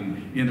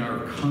happening in our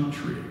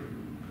country,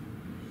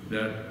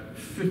 that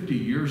 50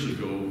 years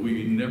ago,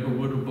 we never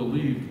would have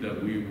believed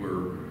that we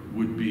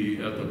would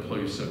be at the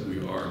place that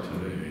we are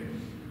today.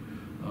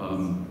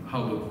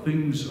 How the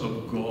things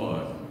of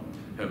God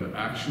have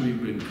actually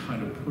been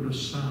kind of put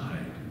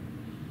aside.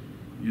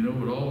 You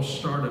know, it all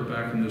started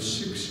back in the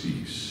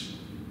 60s,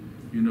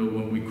 you know,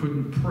 when we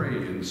couldn't pray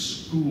in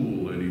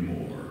school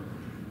anymore.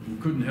 We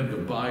couldn't have the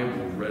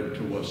Bible read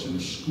to us in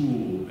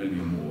school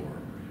anymore.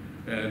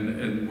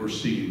 And we're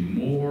seeing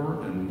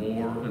more and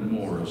more and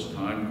more as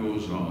time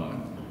goes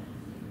on,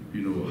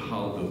 you know,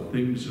 how the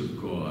things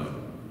of God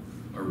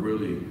are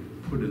really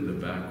put in the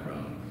background.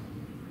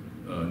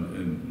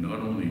 And not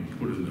only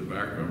put in the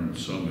background,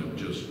 some have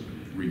just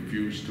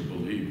refused to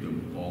believe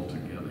them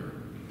altogether.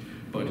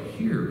 But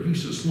here he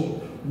says,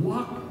 look,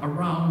 walk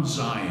around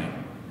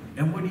Zion.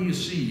 And what do you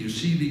see? You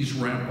see these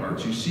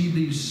ramparts, you see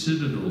these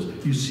citadels,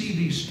 you see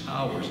these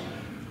towers.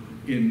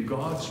 In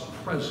God's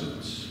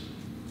presence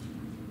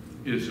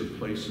is a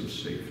place of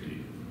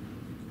safety.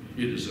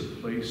 It is a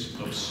place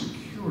of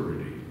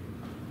security.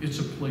 It's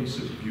a place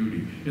of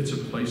beauty. It's a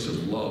place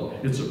of love.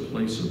 It's a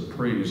place of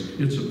praise.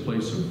 It's a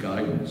place of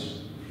guidance.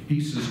 He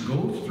says,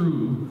 go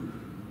through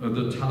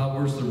the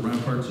towers, the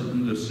ramparts,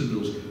 and the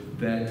citadels,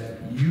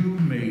 that you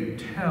may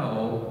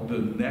tell the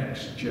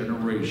next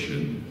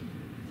generation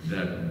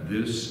that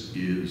this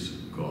is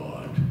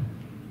God.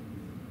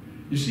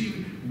 You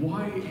see,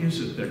 why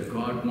is it that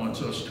God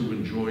wants us to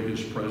enjoy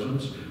his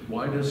presence?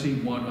 Why does he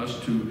want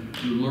us to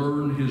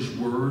learn his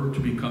word, to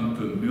become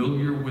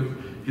familiar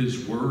with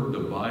his word, the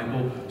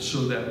Bible,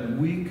 so that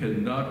we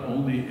can not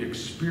only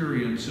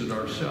experience it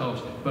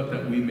ourselves, but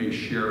that we may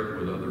share it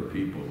with other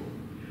people?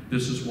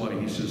 This is why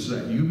he says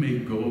that you may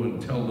go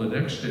and tell the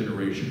next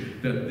generation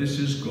that this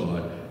is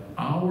God,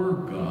 our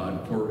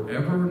God,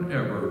 forever and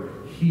ever.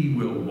 He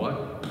will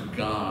what?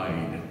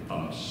 Guide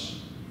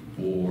us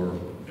forever.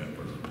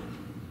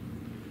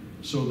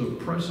 So the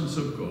presence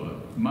of God,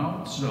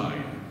 Mount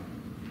Zion,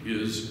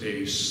 is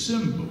a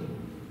symbol,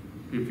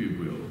 if you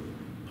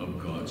will,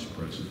 of God's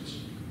presence.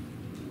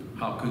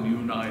 How can you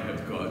and I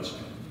have God's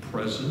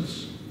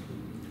presence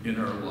in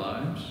our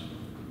lives?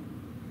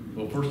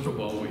 Well, first of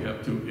all, we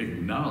have to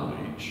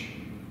acknowledge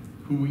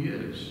who he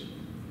is.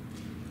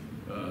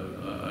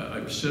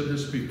 I've said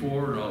this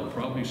before, and I'll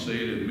probably say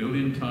it a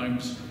million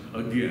times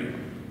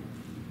again.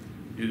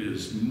 It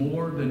is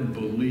more than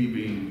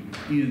believing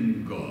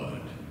in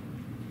God.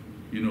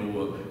 You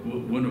know,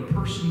 when a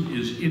person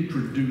is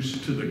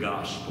introduced to the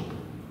gospel,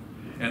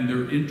 and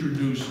they're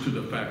introduced to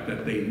the fact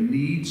that they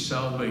need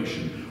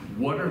salvation,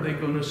 what are they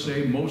going to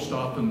say? Most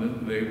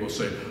often they will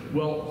say,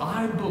 well,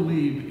 I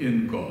believe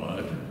in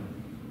God.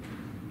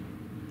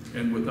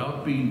 And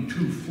without being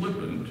too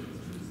flippant,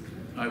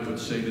 I would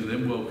say to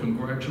them, well,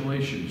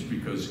 congratulations,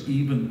 because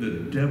even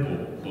the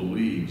devil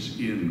believes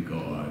in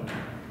God.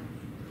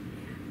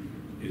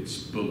 It's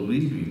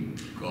believing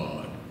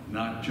God,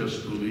 not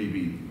just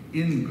believing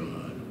in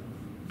God,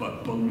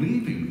 but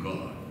believing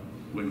God.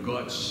 When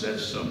God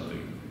says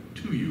something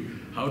to you,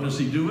 how does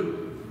he do it?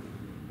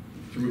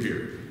 Through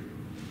here,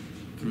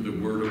 through the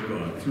Word of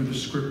God, through the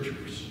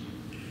Scriptures.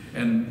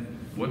 And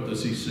what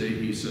does he say?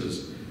 He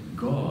says,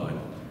 God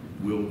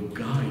will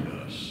guide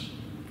us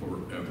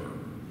forever.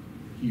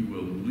 He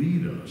will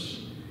lead us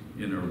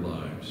in our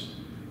lives.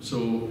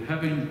 So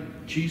having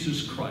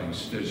Jesus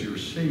Christ as your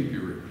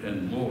Savior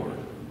and Lord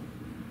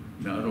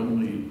not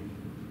only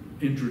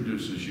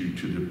introduces you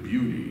to the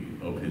beauty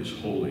of his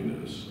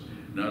holiness,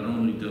 not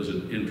only does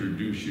it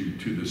introduce you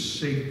to the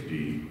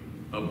safety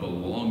of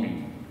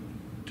belonging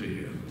to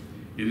him,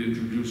 it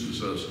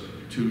introduces us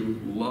to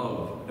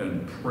love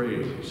and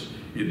praise.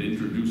 It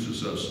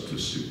introduces us to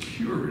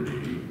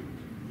security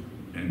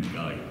and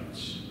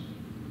guidance.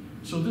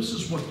 So this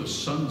is what the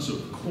sons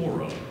of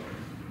Korah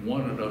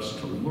wanted us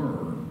to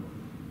learn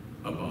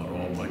about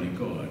Almighty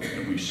God,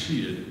 and we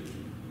see it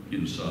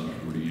in Psalm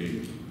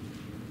 48.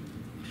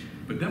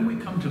 But then we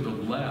come to the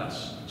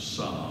last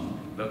psalm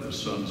that the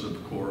sons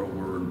of Korah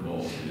were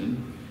involved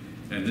in,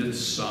 and it's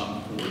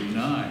Psalm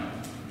 49.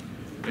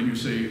 And you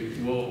say,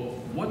 well,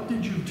 what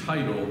did you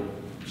title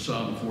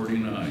Psalm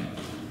 49?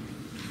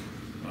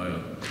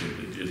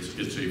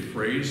 It's a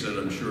phrase that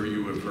I'm sure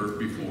you have heard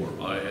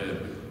before. I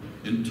had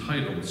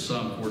entitled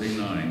Psalm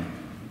 49,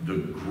 The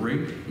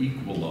Great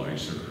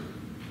Equalizer.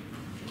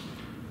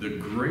 The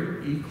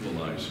Great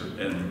Equalizer.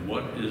 And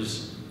what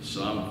is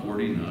Psalm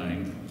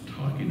 49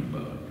 talking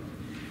about?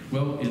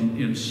 Well,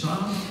 in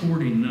Psalm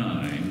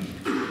 49,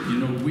 you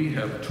know, we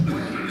have 20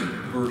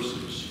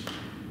 verses.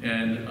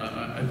 And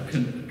I've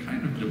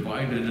kind of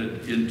divided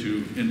it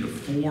into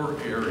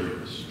 4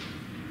 areas.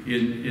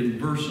 In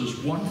verses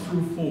 1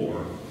 through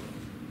 4,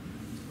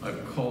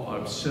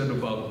 I've said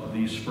about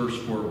these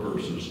first 4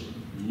 verses,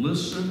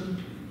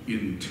 listen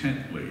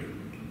intently.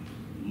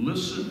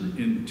 Listen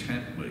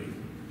intently.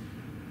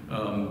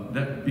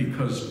 That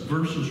because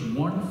verses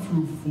 1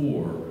 through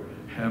 4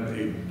 have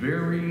a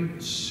very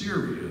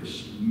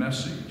serious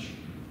message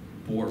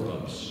for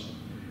us.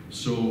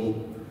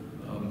 So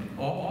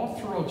all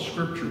throughout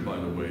Scripture, by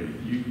the way,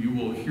 you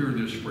will hear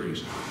this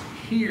phrase,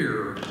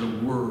 hear the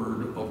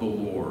word of the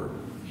Lord.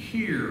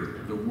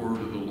 Hear the word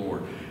of the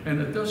Lord. And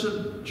it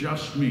doesn't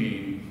just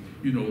mean,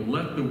 you know,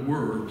 let the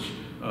words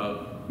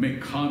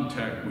make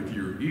contact with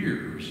your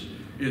ears.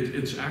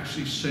 It's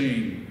actually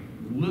saying,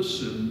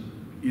 listen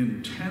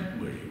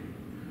intently.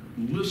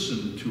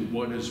 Listen to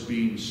what is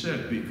being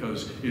said,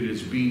 because it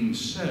is being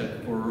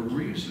said for a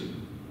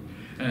reason.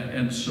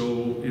 And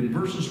so in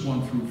verses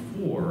 1 through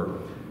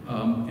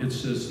 4, it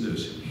says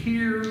this,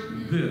 hear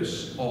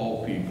this,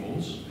 all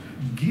peoples,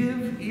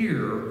 give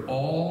ear,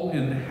 all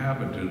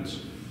inhabitants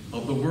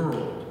of the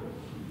world,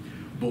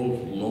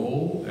 both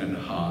low and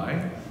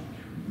high,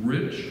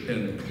 rich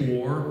and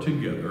poor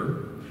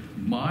together.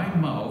 My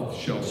mouth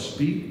shall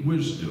speak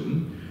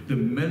wisdom, the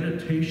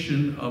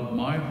meditation of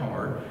my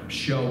heart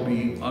shall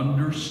be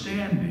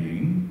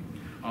understanding.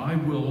 I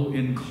will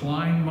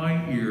incline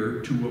my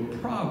ear to a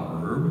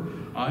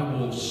proverb. I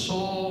will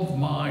solve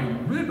my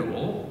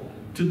riddle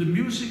to the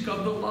music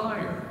of the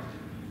lyre.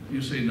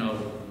 You say, now,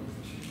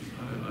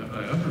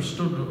 I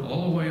understood it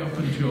all the way up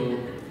until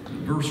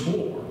verse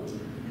 4.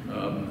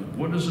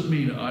 What does it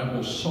mean, I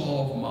will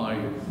solve my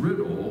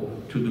riddle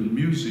to the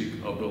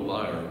music of the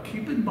lyre?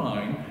 Keep in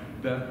mind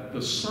that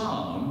the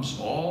Psalms,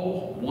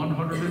 all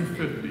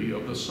 150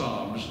 of the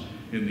Psalms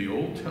in the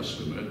Old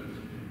Testament,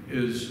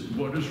 is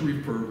what is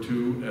referred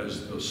to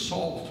as the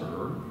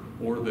Psalter,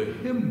 or the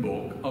hymn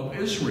book of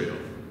Israel.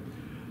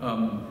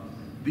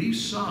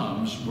 These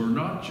Psalms were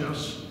not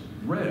just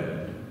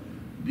read,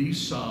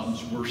 these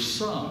Psalms were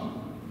sung.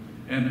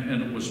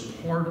 And it was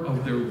part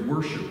of their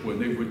worship when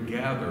they would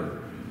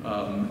gather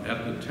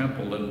at the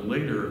temple. And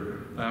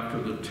later,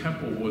 after the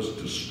temple was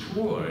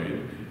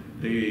destroyed,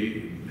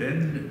 they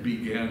then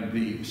began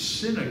the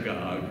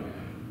synagogue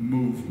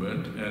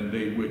movement, and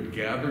they would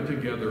gather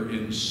together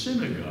in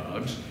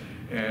synagogues,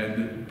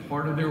 and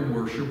part of their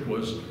worship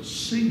was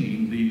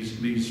singing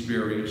these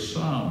various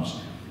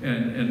psalms.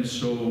 And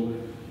so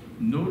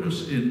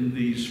notice in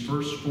these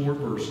first 4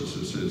 verses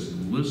it says,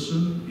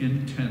 listen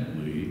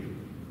intently.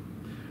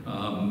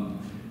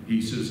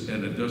 He says,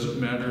 and it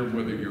doesn't matter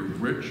whether you're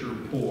rich or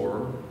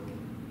poor.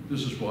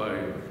 This is why,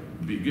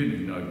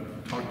 beginning, I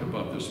talked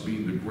about this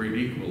being the great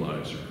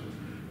equalizer.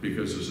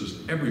 because this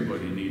is,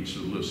 everybody needs to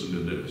listen to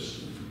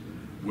this.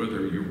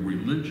 Whether you're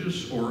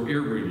religious or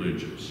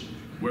irreligious,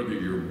 whether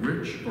you're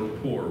rich or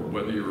poor,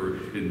 whether you're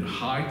in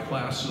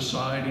high-class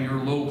society or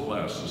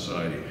low-class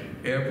society,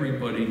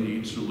 everybody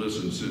needs to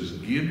listen. It says,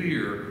 give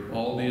ear,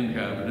 all the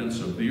inhabitants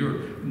of the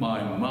earth.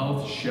 My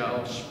mouth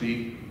shall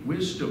speak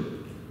wisdom.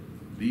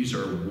 These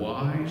are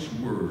wise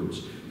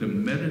words. The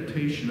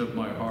meditation of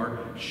my heart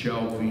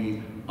shall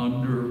be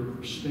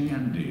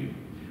understanding.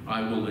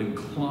 I will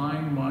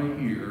incline my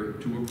ear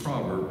to a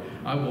proverb.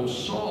 I will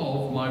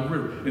solve my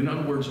riddle. In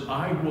other words,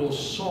 I will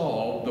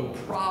solve the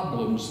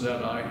problems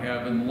that I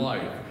have in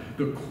life,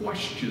 the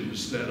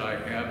questions that I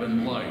have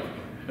in life.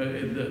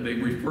 They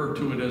refer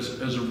to it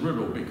as a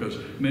riddle, because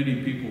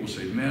many people will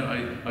say,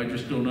 man, I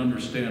just don't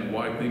understand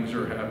why things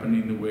are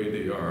happening the way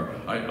they are.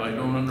 I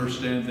don't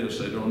understand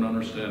this, I don't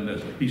understand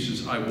this. He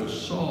says, I will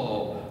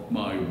solve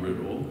my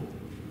riddle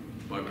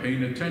by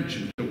paying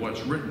attention to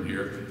what's written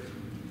here,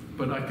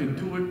 but I can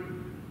do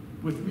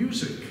it with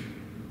music.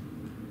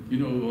 You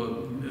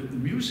know,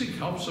 music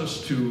helps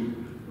us to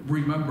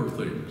remember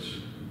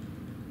things.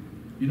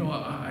 You know,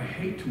 I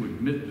hate to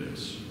admit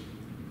this,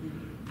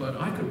 but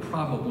I could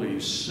probably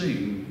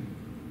sing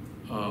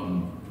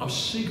a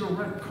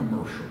cigarette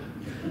commercial.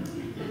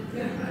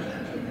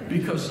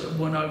 Because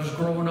when I was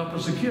growing up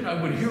as a kid,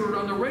 I would hear it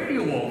on the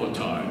radio all the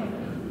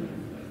time.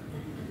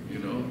 You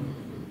know,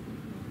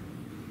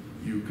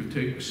 you could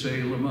take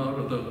Salem out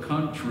of the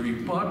country,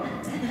 but,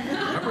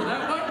 remember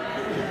that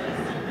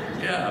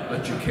one? Yeah,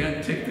 but you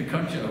can't take the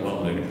country,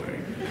 well, anyway.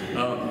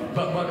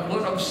 But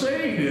what I'm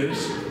saying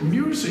is,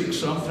 music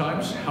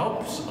sometimes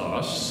helps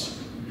us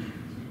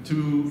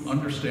to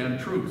understand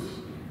truth.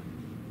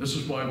 This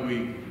is why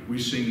we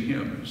sing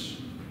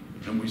hymns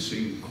and we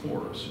sing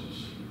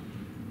choruses.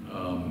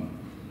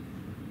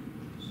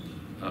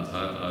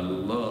 I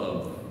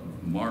love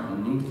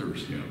Martin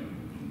Luther's hymn,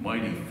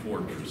 Mighty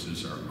Fortress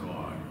is Our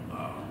God.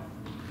 Wow.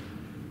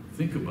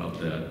 Think about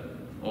that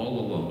all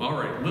along. All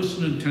right,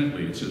 listen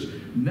intently. It says,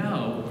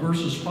 now,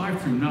 verses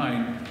 5 through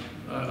 9,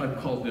 I've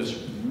called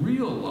this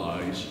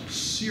realize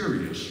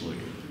seriously.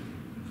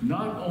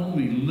 Not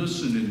only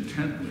listen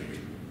intently,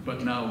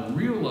 but now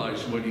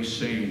realize what he's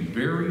saying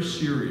very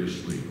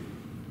seriously.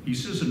 He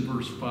says in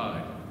verse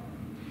 5,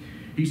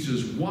 he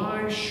says,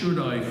 why should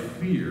I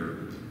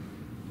fear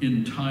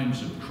in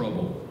times of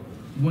trouble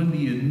when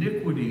the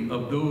iniquity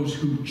of those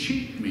who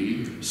cheat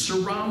me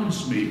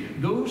surrounds me,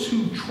 those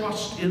who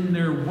trust in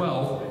their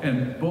wealth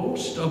and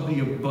boast of the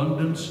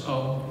abundance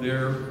of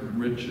their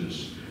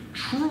riches?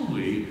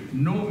 Truly,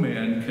 no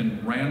man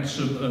can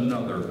ransom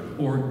another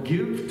or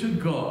give to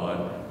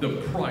God the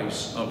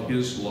price of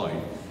his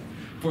life.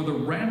 For the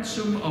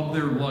ransom of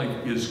their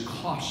life is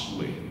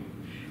costly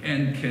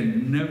and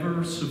can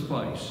never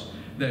suffice,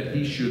 that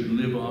he should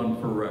live on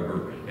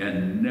forever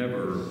and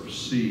never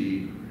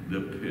see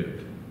the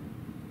pit.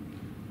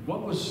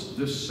 What was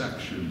this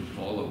section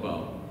all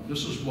about?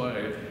 This is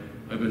why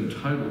I've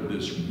entitled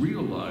this,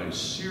 Realize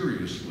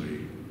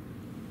Seriously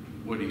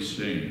What He's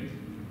Saying.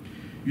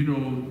 You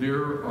know,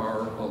 there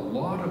are a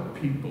lot of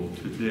people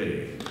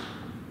today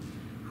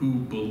who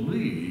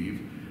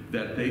believe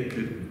that they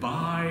could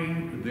buy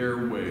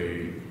their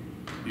way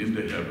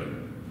into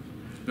heaven.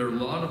 There are a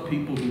lot of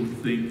people who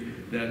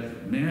think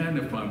that, man,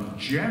 if I'm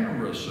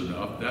generous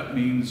enough, that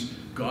means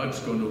God's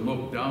going to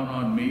look down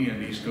on me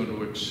and he's going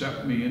to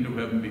accept me into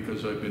heaven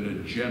because I've been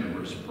a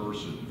generous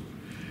person.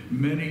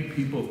 Many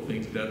people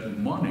think that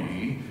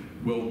money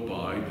will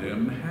buy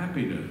them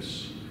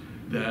happiness,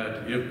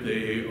 that if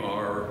they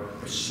are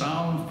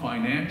sound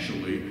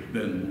financially,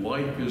 then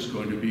life is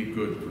going to be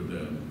good for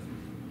them.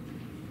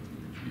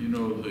 You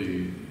know,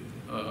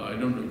 I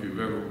don't know if you've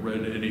ever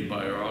read any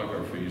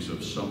biographies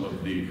of some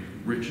of the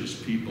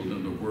richest people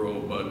in the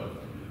world,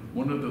 but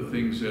one of the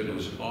things that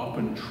is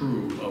often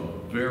true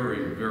of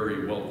very,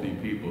 very wealthy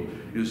people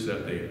is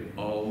that they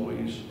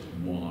always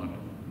want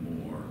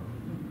more.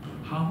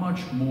 How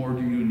much more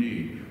do you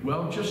need?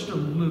 Well, just a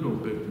little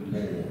bit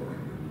more.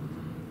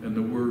 And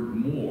the word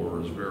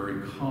more is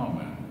very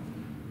common.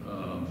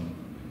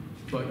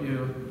 But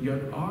yet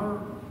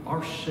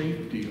our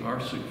safety, our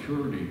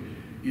security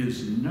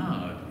is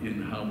not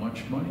in how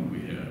much money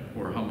we have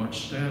or how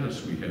much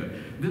status we have.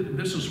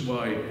 This is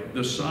why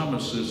the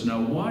psalmist says,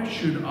 now why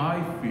should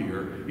I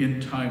fear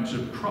in times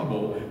of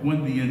trouble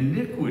when the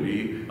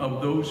iniquity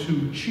of those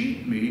who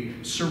cheat me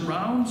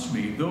surrounds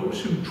me,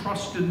 those who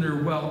trust in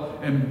their wealth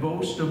and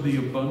boast of the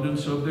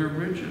abundance of their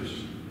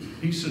riches?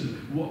 He said,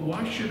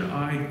 why should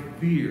I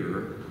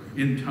fear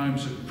in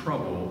times of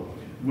trouble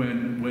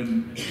when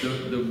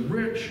the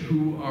rich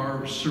who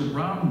are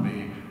surround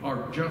me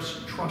are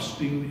just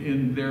trusting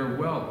in their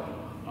wealth?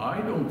 I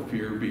don't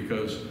fear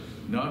because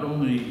not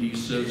only, he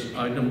says,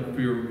 I don't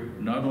fear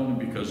not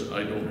only because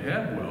I don't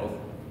have wealth,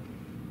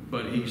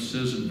 but he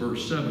says in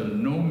verse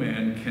 7, no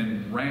man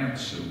can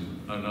ransom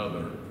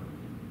another.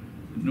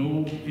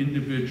 No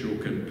individual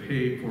can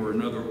pay for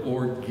another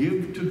or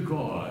give to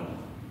God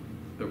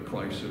the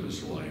price of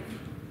his life.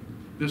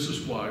 This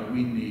is why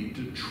we need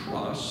to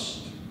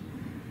trust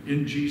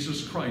in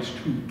Jesus Christ,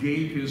 who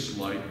gave his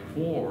life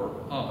for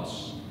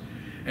us.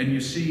 And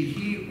you see,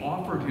 he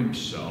offered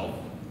himself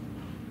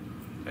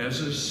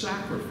as a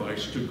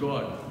sacrifice to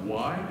God.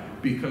 Why?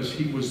 Because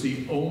he was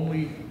the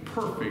only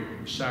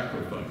perfect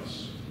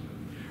sacrifice.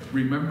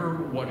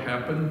 Remember what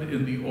happened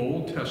in the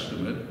Old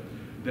Testament,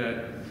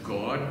 that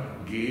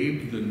God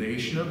gave the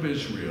nation of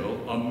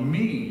Israel a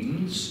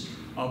means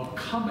of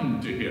coming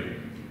to him.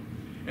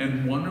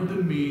 And one of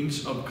the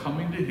means of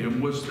coming to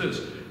him was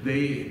this.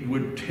 They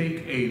would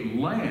take a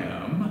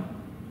lamb,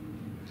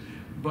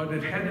 but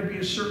it had to be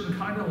a certain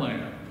kind of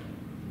lamb.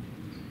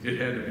 It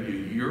had to be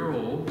a year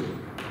old.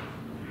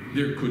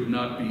 There could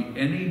not be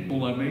any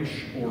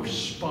blemish or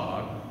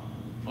spot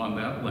on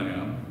that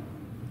lamb.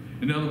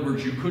 In other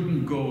words, you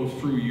couldn't go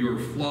through your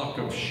flock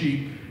of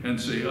sheep and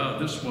say,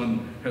 this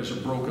one has a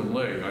broken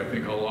leg, I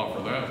think I'll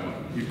offer that one.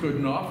 You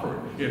couldn't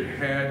offer it. It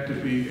had to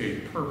be a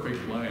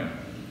perfect lamb,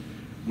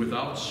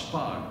 without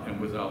spot and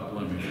without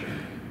blemish.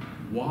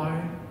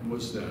 Why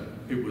was that?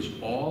 It was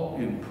all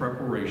in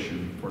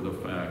preparation for the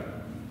fact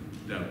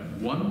that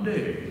one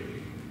day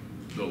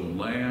the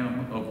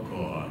Lamb of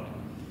God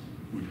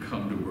would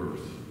come to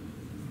earth,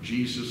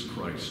 Jesus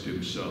Christ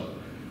himself.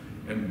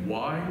 And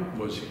why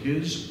was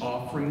his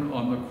offering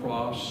on the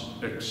cross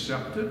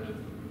accepted?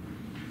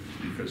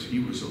 Because he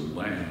was a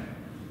lamb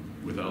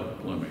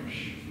without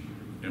blemish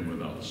and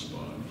without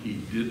spot. He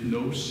did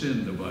no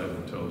sin, the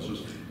Bible tells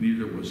us,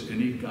 neither was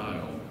any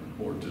guile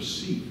or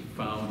deceit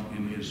found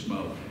in his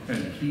mouth.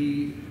 And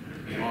he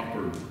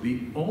offered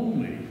the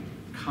only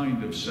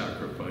kind of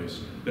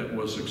sacrifice that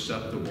was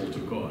acceptable to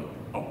God,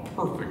 a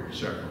perfect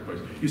sacrifice.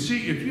 You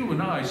see, if you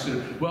and I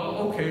said, well,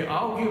 okay,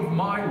 I'll give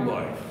my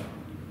life.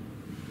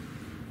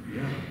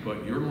 Yeah,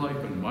 but your life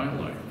and my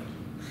life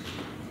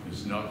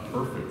is not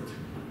perfect.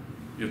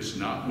 It's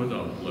not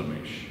without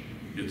blemish.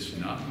 It's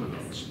not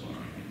without spot.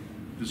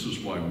 This is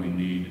why we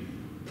need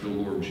the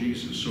Lord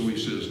Jesus. So he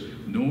says,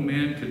 no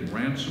man can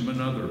ransom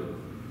another,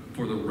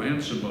 for the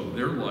ransom of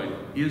their life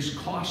is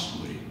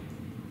costly,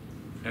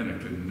 and it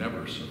can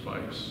never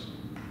suffice.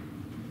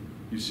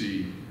 You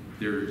see,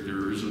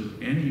 there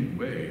isn't any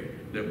way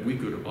that we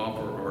could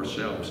offer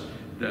ourselves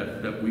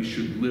that we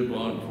should live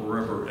on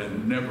forever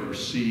and never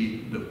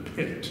see the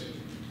pit.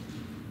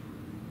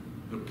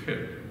 The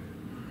pit.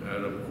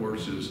 That, of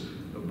course, is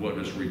what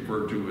is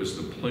referred to as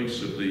the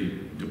place of the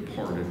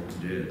departed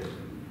dead.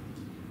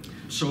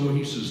 So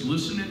he says,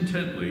 listen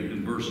intently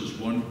in verses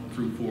 1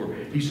 through 4.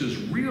 He says,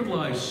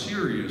 realize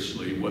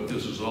seriously what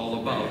this is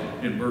all about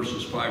in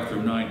verses 5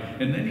 through 9.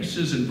 And then he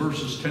says in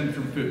verses 10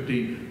 through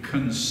 15,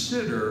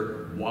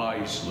 consider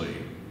wisely.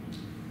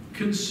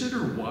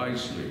 Consider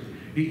wisely.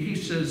 He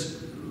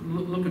says,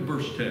 look at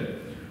verse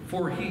 10.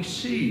 For he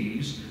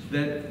sees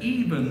that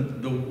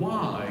even the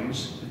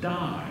wise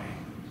die.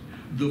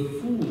 The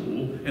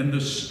fool and the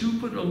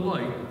stupid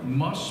alike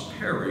must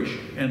perish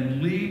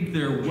and leave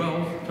their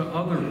wealth to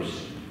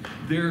others.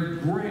 Their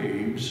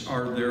graves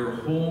are their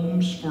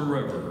homes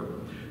forever,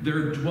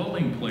 their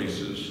dwelling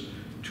places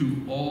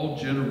to all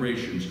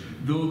generations,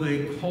 though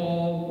they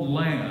call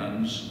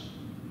lands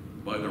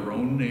by their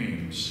own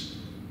names.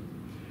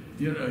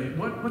 You know,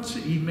 what's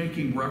he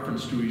making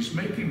reference to? He's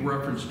making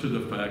reference to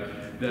the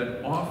fact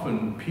that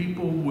often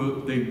people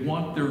they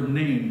want their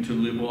name to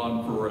live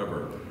on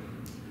forever.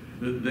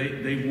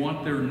 They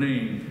want their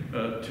name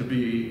to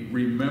be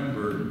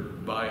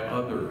remembered by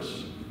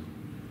others.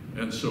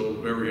 And so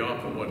very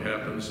often what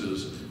happens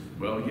is,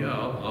 well, yeah,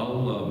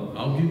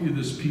 I'll give you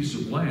this piece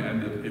of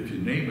land if you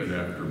name it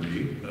after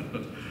me.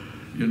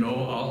 You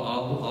know,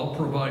 I'll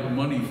provide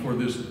money for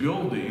this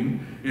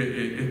building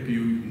if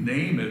you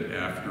name it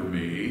after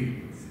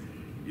me.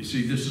 You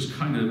see, this is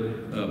kind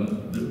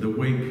of the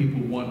way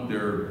people want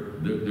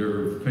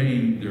their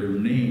fame, their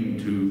name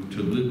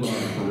to live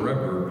on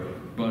forever.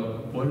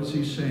 But what is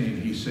he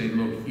saying? He's saying,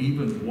 look,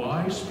 even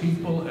wise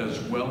people as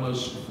well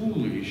as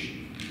foolish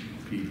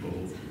people,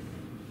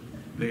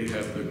 they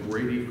have the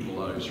great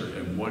equalizer.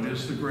 And what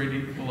is the great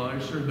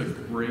equalizer? The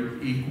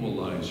great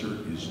equalizer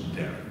is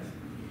death.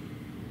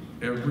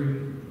 Every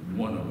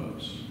one of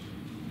us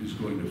is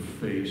going to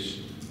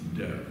face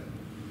death.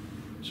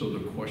 So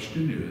the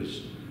question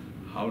is,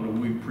 how do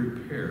we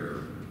prepare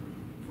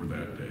for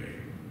that day?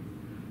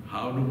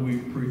 How do we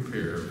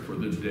prepare for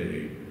the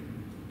day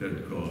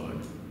that God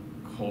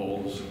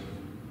calls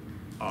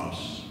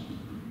us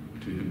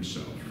to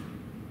himself?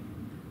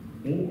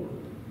 Or,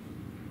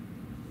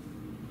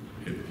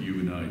 if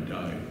you and I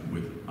die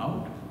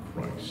without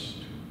Christ,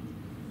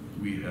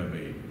 we have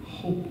a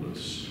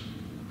hopeless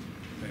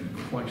and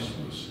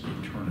Christless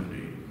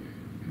eternity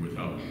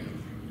without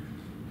him.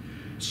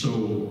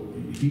 So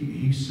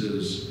he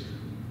says,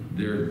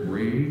 their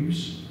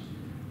graves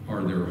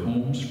are their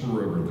homes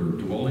forever,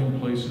 their dwelling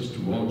places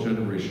to all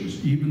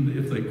generations, even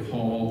if they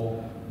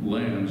call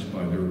lands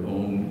by their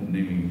own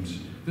names.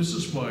 This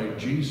is why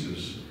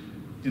Jesus,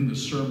 in the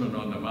Sermon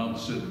on the Mount,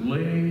 said,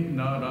 lay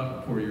not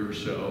up for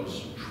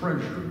yourselves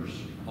treasures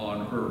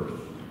on earth,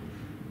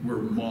 where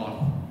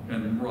moth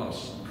and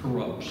rust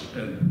corrupts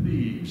and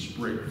thieves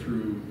break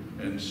through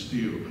and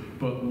steal.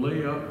 But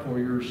lay up for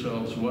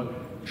yourselves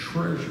what?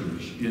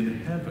 Treasures in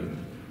heaven,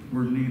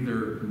 where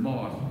neither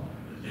moth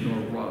nor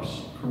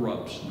rust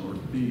corrupts, nor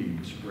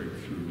thieves break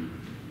through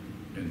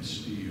and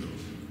steal.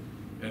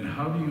 And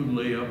how do you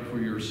lay up for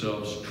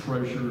yourselves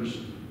treasures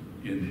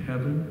in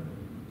heaven?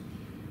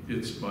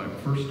 It's by,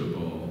 first of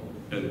all,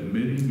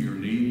 admitting your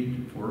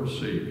need for a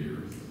Savior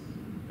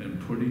and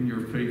putting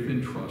your faith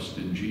and trust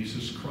in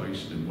Jesus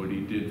Christ and what he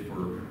did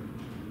for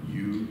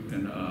you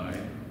and I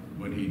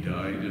when he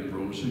died and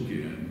rose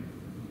again.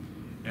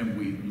 And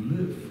we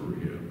live for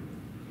him.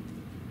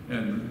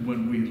 And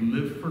when we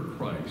live for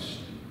Christ,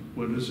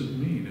 what does it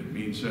mean? It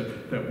means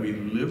that we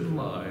live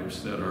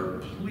lives that are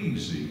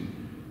pleasing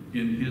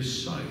in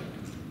his sight.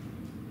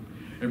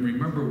 And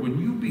remember, when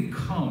you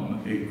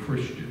become a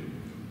Christian,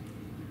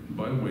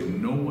 by the way,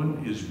 no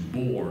one is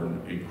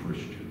born a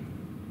Christian.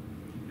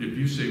 If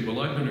you say,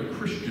 well, I've been a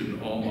Christian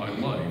all my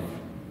life,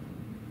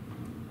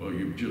 well,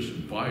 you've just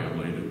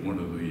violated one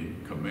of the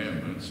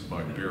commandments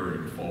by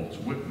bearing false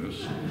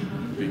witness,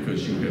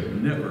 because you have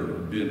never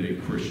been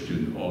a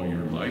Christian all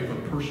your life.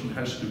 A person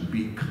has to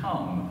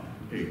become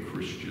a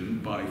Christian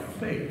by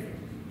faith.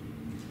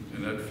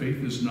 And that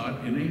faith is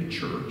not in a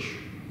church.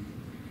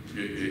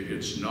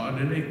 It's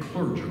not in a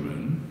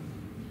clergyman.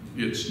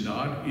 It's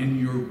not in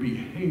your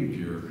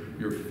behavior.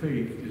 Your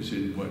faith is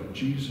in what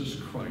Jesus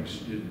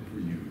Christ did for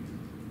you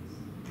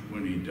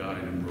when he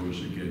died and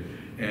rose again.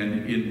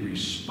 And in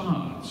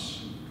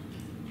response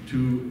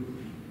to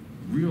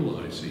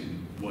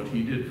realizing what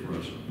he did for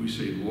us, we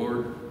say,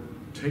 Lord,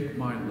 take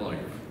my life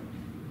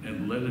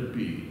and let it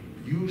be.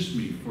 Use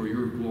me for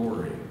your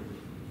glory.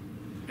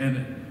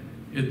 And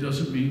it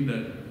doesn't mean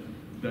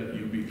that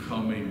you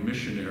become a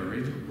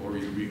missionary or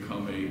you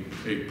become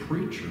a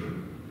preacher.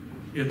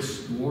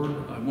 It's, Lord,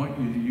 I want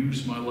you to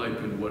use my life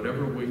in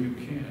whatever way you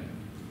can,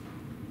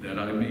 that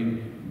I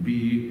may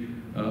be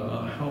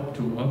a help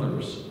to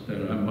others,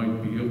 that I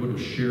might be able to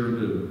share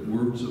the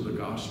words of the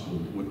gospel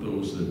with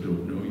those that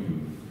don't know you.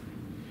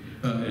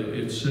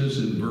 It says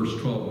in verse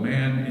 12,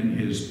 man in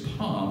his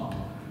pomp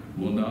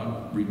will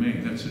not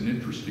remain. That's an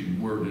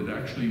interesting word. It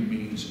actually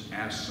means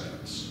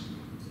assets.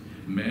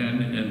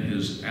 Man and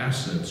his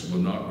assets will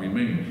not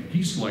remain.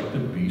 He's like the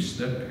beasts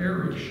that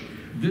perish.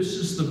 This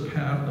is the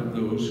path of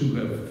those who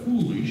have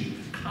foolish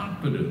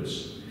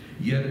confidence.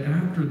 Yet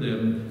after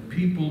them,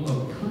 people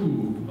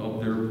approve of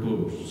their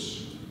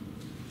boasts.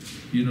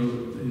 You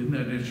know, isn't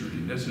that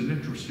interesting? That's an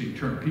interesting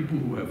term. People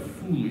who have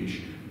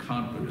foolish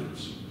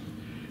confidence.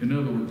 In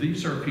other words,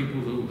 these are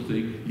people who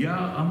think, yeah,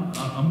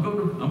 I'm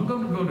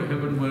going to go to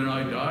heaven when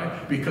I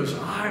die because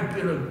I've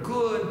been a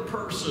good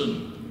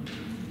person.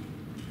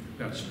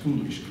 That's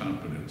foolish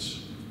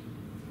confidence.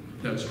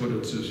 That's what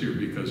it says here,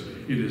 because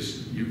it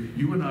is,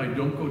 you and I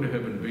don't go to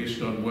heaven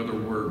based on whether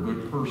we're a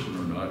good person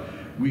or not.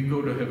 We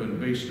go to heaven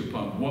based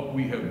upon what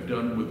we have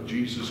done with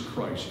Jesus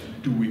Christ.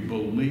 Do we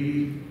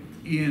believe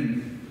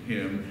in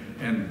him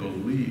and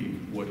believe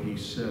what he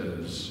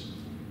says?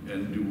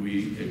 And do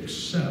we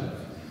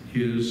accept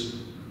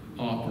his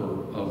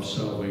offer of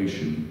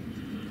salvation?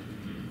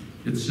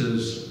 It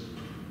says,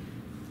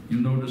 you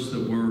notice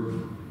the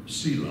word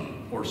Selah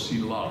or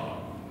Selah.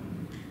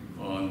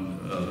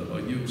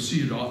 You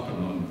see it often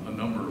on a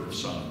number of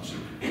Psalms.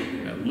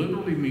 It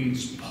literally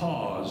means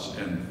pause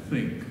and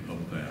think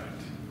of that.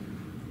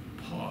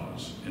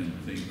 Pause and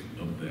think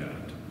of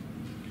that.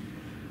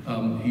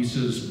 He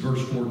says,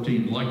 verse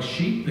 14, like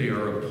sheep they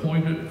are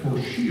appointed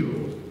for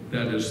Sheol,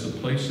 that is the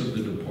place of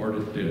the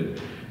departed dead.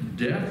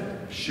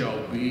 Death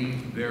shall be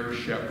their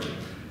shepherd.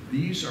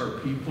 These are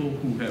people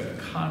who have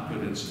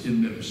confidence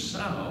in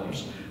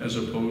themselves as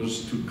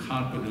opposed to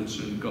confidence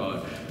in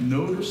God.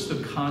 Notice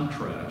the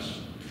contrast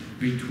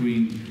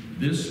between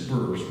this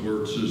verse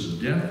where it says,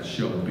 death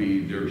shall be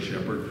their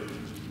shepherd.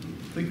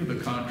 Think of the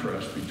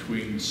contrast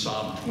between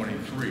Psalm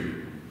 23,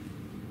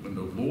 when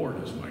the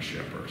Lord is my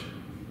shepherd.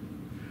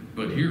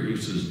 But here he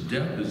says,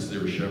 death is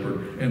their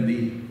shepherd, and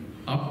the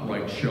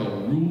upright shall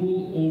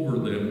rule over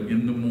them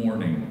in the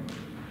morning.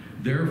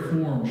 Their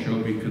form shall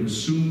be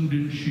consumed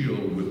in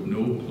Sheol with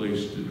no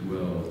place to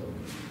dwell.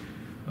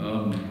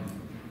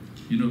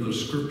 You know, the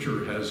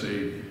scripture has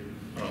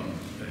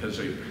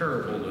a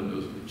parable in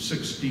the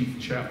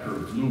 16th chapter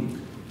of Luke.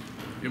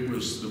 It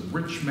was the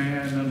rich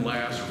man and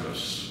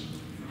Lazarus.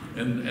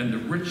 And the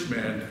rich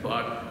man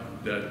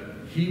thought that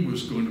he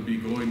was going to be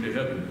going to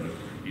heaven, but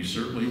he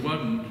certainly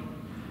wasn't.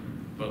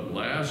 But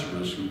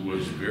Lazarus, who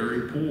was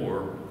very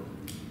poor,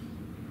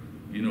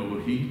 you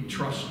know, he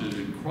trusted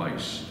in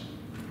Christ.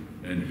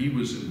 And he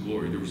was in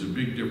glory. There was a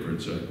big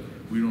difference.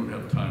 We don't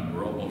have time.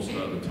 We're almost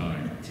out of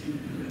time.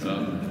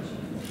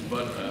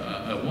 But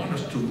I want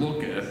us to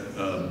look at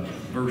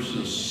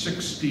verses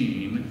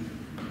 16.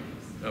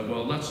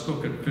 Well, let's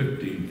look at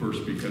 15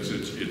 first, because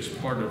it's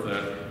part of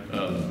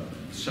that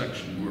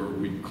section where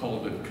we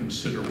called it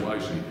consider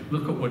wisely.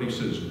 Look at what he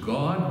says.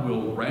 God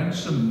will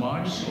ransom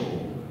my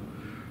soul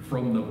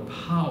from the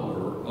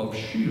power of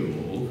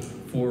Sheol,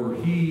 for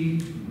he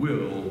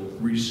will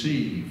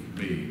receive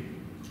me.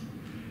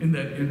 Isn't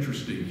that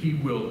interesting? He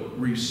will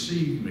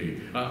receive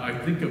me. I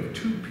think of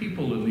two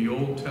people in the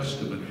Old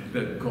Testament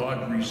that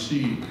God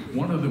received.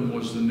 One of them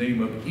was the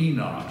name of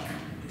Enoch.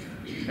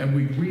 And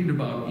we read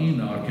about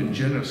Enoch in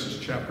Genesis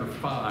chapter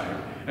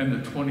 5 and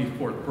the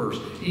 24th verse.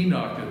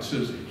 Enoch, it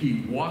says,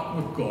 he walked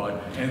with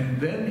God, and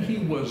then he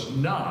was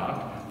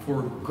not,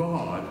 for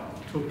God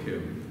took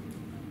him.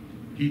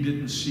 He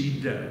didn't see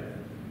death.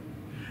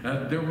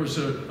 There was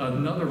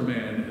another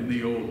man in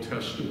the Old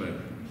Testament.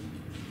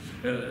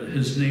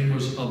 His name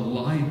was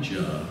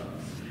Elijah.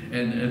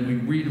 And we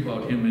read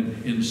about him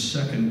in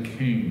 2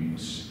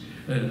 Kings.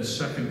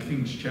 2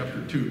 Kings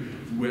chapter 2,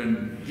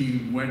 when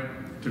he went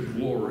to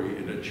glory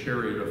in a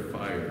chariot of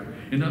fire.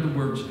 In other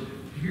words,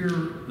 here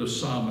the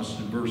psalmist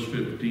in verse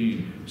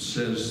 15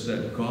 says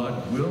that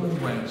God will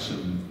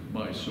ransom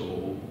my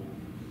soul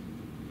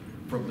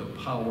from the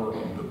power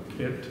of the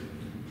pit,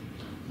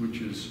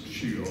 which is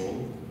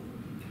Sheol.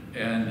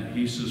 And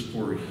he says,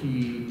 for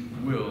he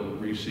will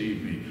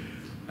receive me.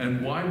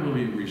 And why will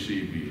he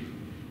receive me?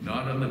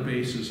 Not on the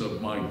basis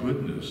of my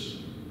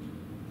goodness,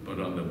 but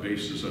on the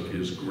basis of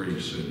his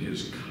grace and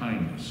his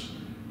kindness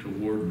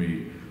toward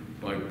me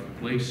by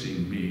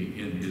placing me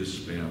in his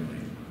family.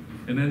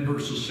 And then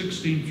verses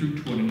 16 through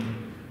 20,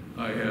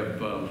 I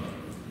have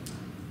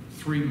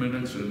 3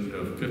 minutes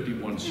and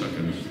 51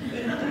 seconds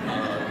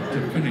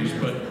to finish,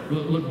 but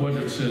look what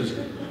it says.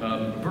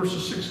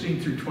 Verses 16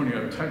 through 20,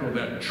 I've titled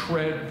that,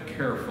 Tread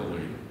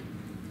Carefully.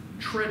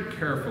 Tread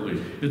carefully.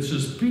 It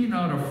says, be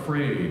not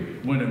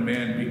afraid when a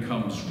man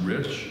becomes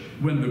rich,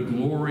 when the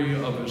glory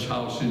of his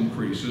house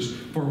increases,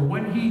 for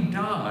when he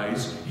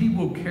dies, he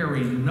will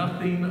carry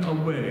nothing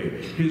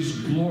away. His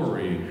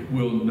glory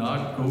will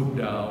not go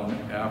down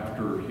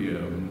after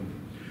him.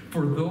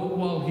 For though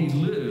while he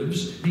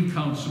lives, he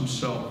counts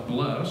himself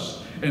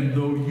blessed, and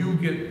though you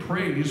get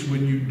praise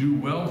when you do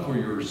well for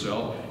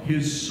yourself,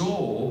 his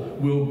soul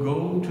will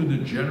go to the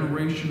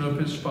generation of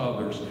his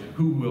fathers,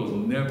 who will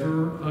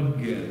never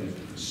again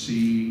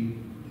see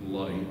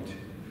light.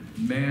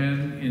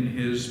 Man in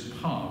his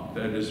pomp,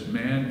 that is,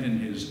 man in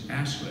his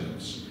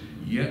assets,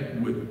 yet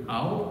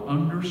without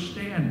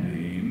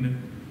understanding,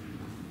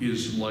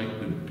 is like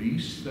the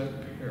beasts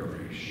that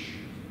perish.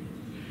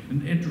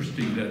 And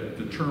interesting that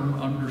the term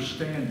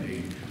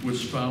understanding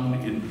was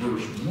found in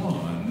verse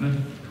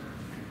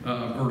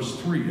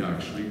 3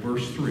 actually,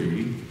 verse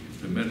 3,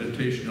 the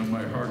meditation of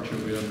my heart shall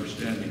be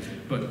understanding.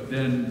 But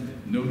then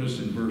notice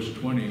in verse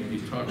 20, he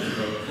talks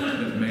about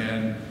the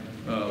man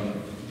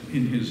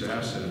in his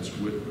assets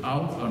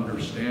without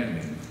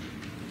understanding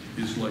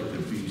is like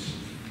the beasts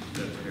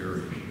that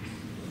perish.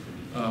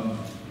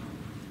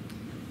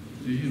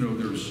 You know,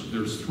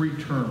 there's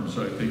 3 terms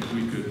I think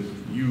we could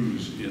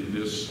use in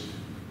this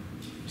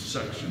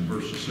section,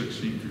 verses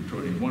 16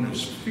 through 20. One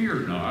is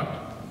fear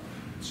not.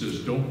 It says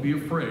don't be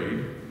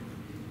afraid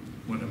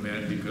when a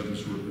man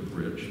becomes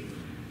rich.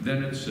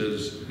 Then it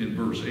says in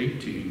verse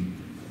 18,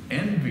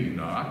 envy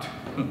not.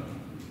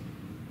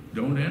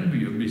 Don't envy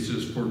him. He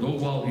says, for though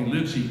while he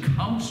lives, he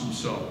counts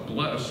himself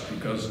blessed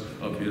because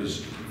of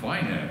his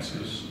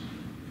finances,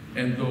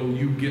 and though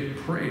you get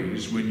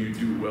praise when you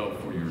do well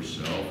for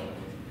yourself,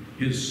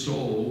 his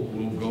soul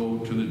will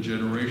go to the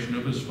generation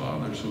of his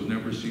fathers who will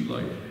never see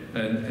light.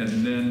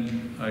 And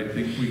then I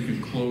think we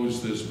can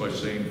close this by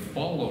saying,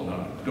 follow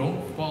not.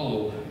 Don't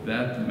follow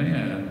that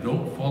man.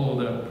 Don't follow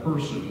that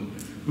person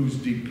who's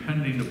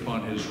depending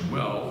upon his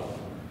wealth.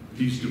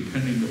 He's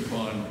depending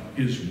upon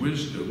his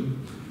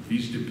wisdom.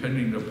 He's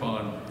depending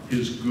upon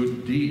his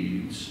good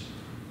deeds.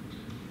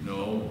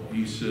 No,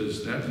 he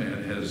says that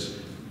man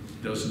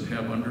doesn't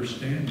have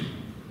understanding.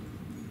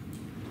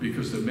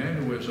 Because the man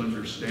who has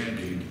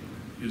understanding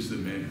is the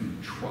man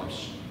who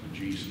trusts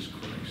Jesus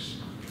Christ.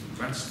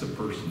 That's the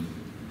person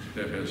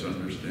that has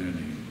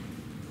understanding.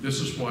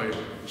 This is why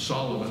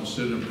Solomon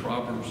said in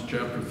Proverbs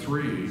chapter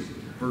 3,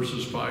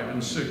 verses 5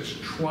 and 6,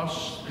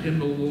 trust in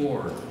the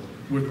Lord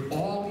with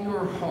all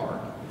your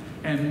heart,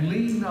 and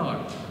lean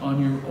not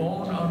on your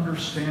own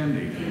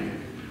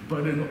understanding,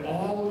 but in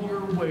all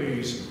your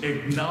ways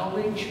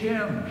acknowledge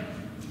him,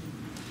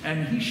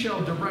 and he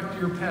shall direct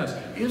your paths.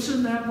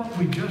 Isn't that what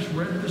we just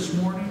read this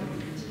morning?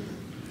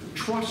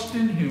 Trust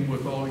in him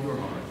with all your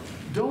heart.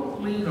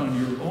 Don't lean on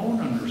your own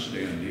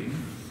understanding.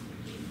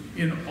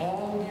 In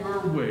all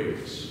your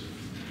ways,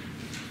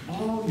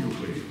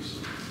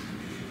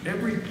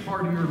 every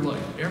part of your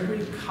life,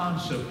 every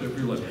concept of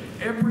your life,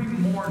 every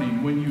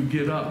morning when you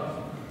get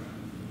up,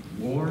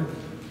 Lord,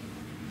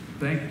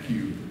 thank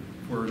you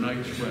for a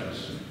night's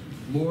rest.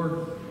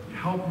 Lord,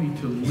 help me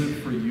to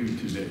live for you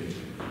today.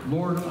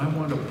 Lord, I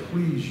want to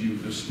please you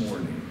this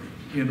morning.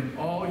 In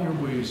all your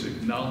ways,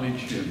 acknowledge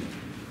him,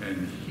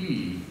 and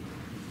he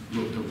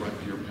will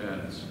direct your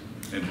paths.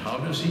 And how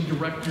does he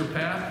direct your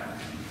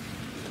path?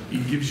 He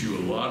gives you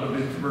a lot of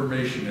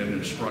information and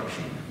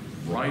instruction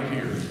right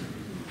here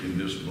in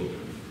this book.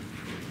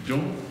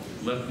 Don't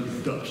let the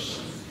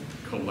dust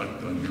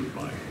collect on your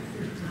Bible.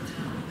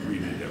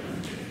 Read it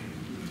every day.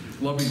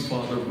 Loving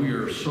Father, we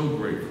are so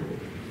grateful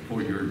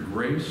for your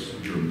grace,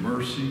 your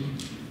mercy,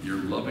 your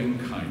loving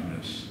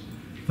kindness.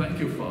 Thank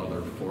you,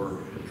 Father, for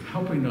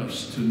helping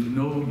us to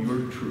know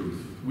your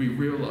truth. We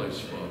realize,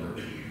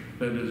 Father,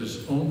 that it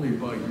is only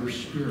by your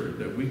Spirit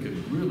that we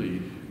can really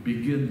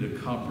begin to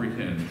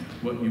comprehend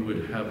what you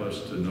would have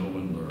us to know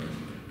and learn.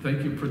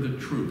 Thank you for the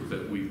truth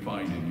that we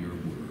find in your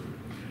word.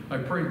 I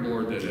pray,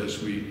 Lord, that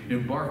as we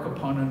embark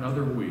upon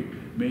another week,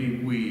 may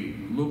we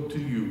look to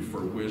you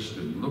for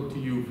wisdom, look to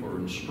you for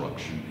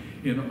instruction.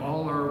 In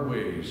all our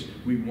ways,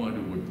 we want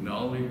to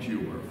acknowledge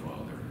you, our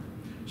Father.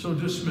 So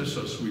dismiss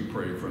us, we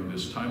pray, from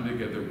this time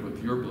together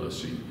with your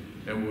blessing,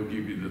 and we'll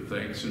give you the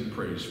thanks and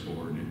praise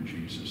for it in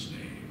Jesus'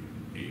 name.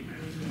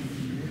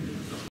 Amen.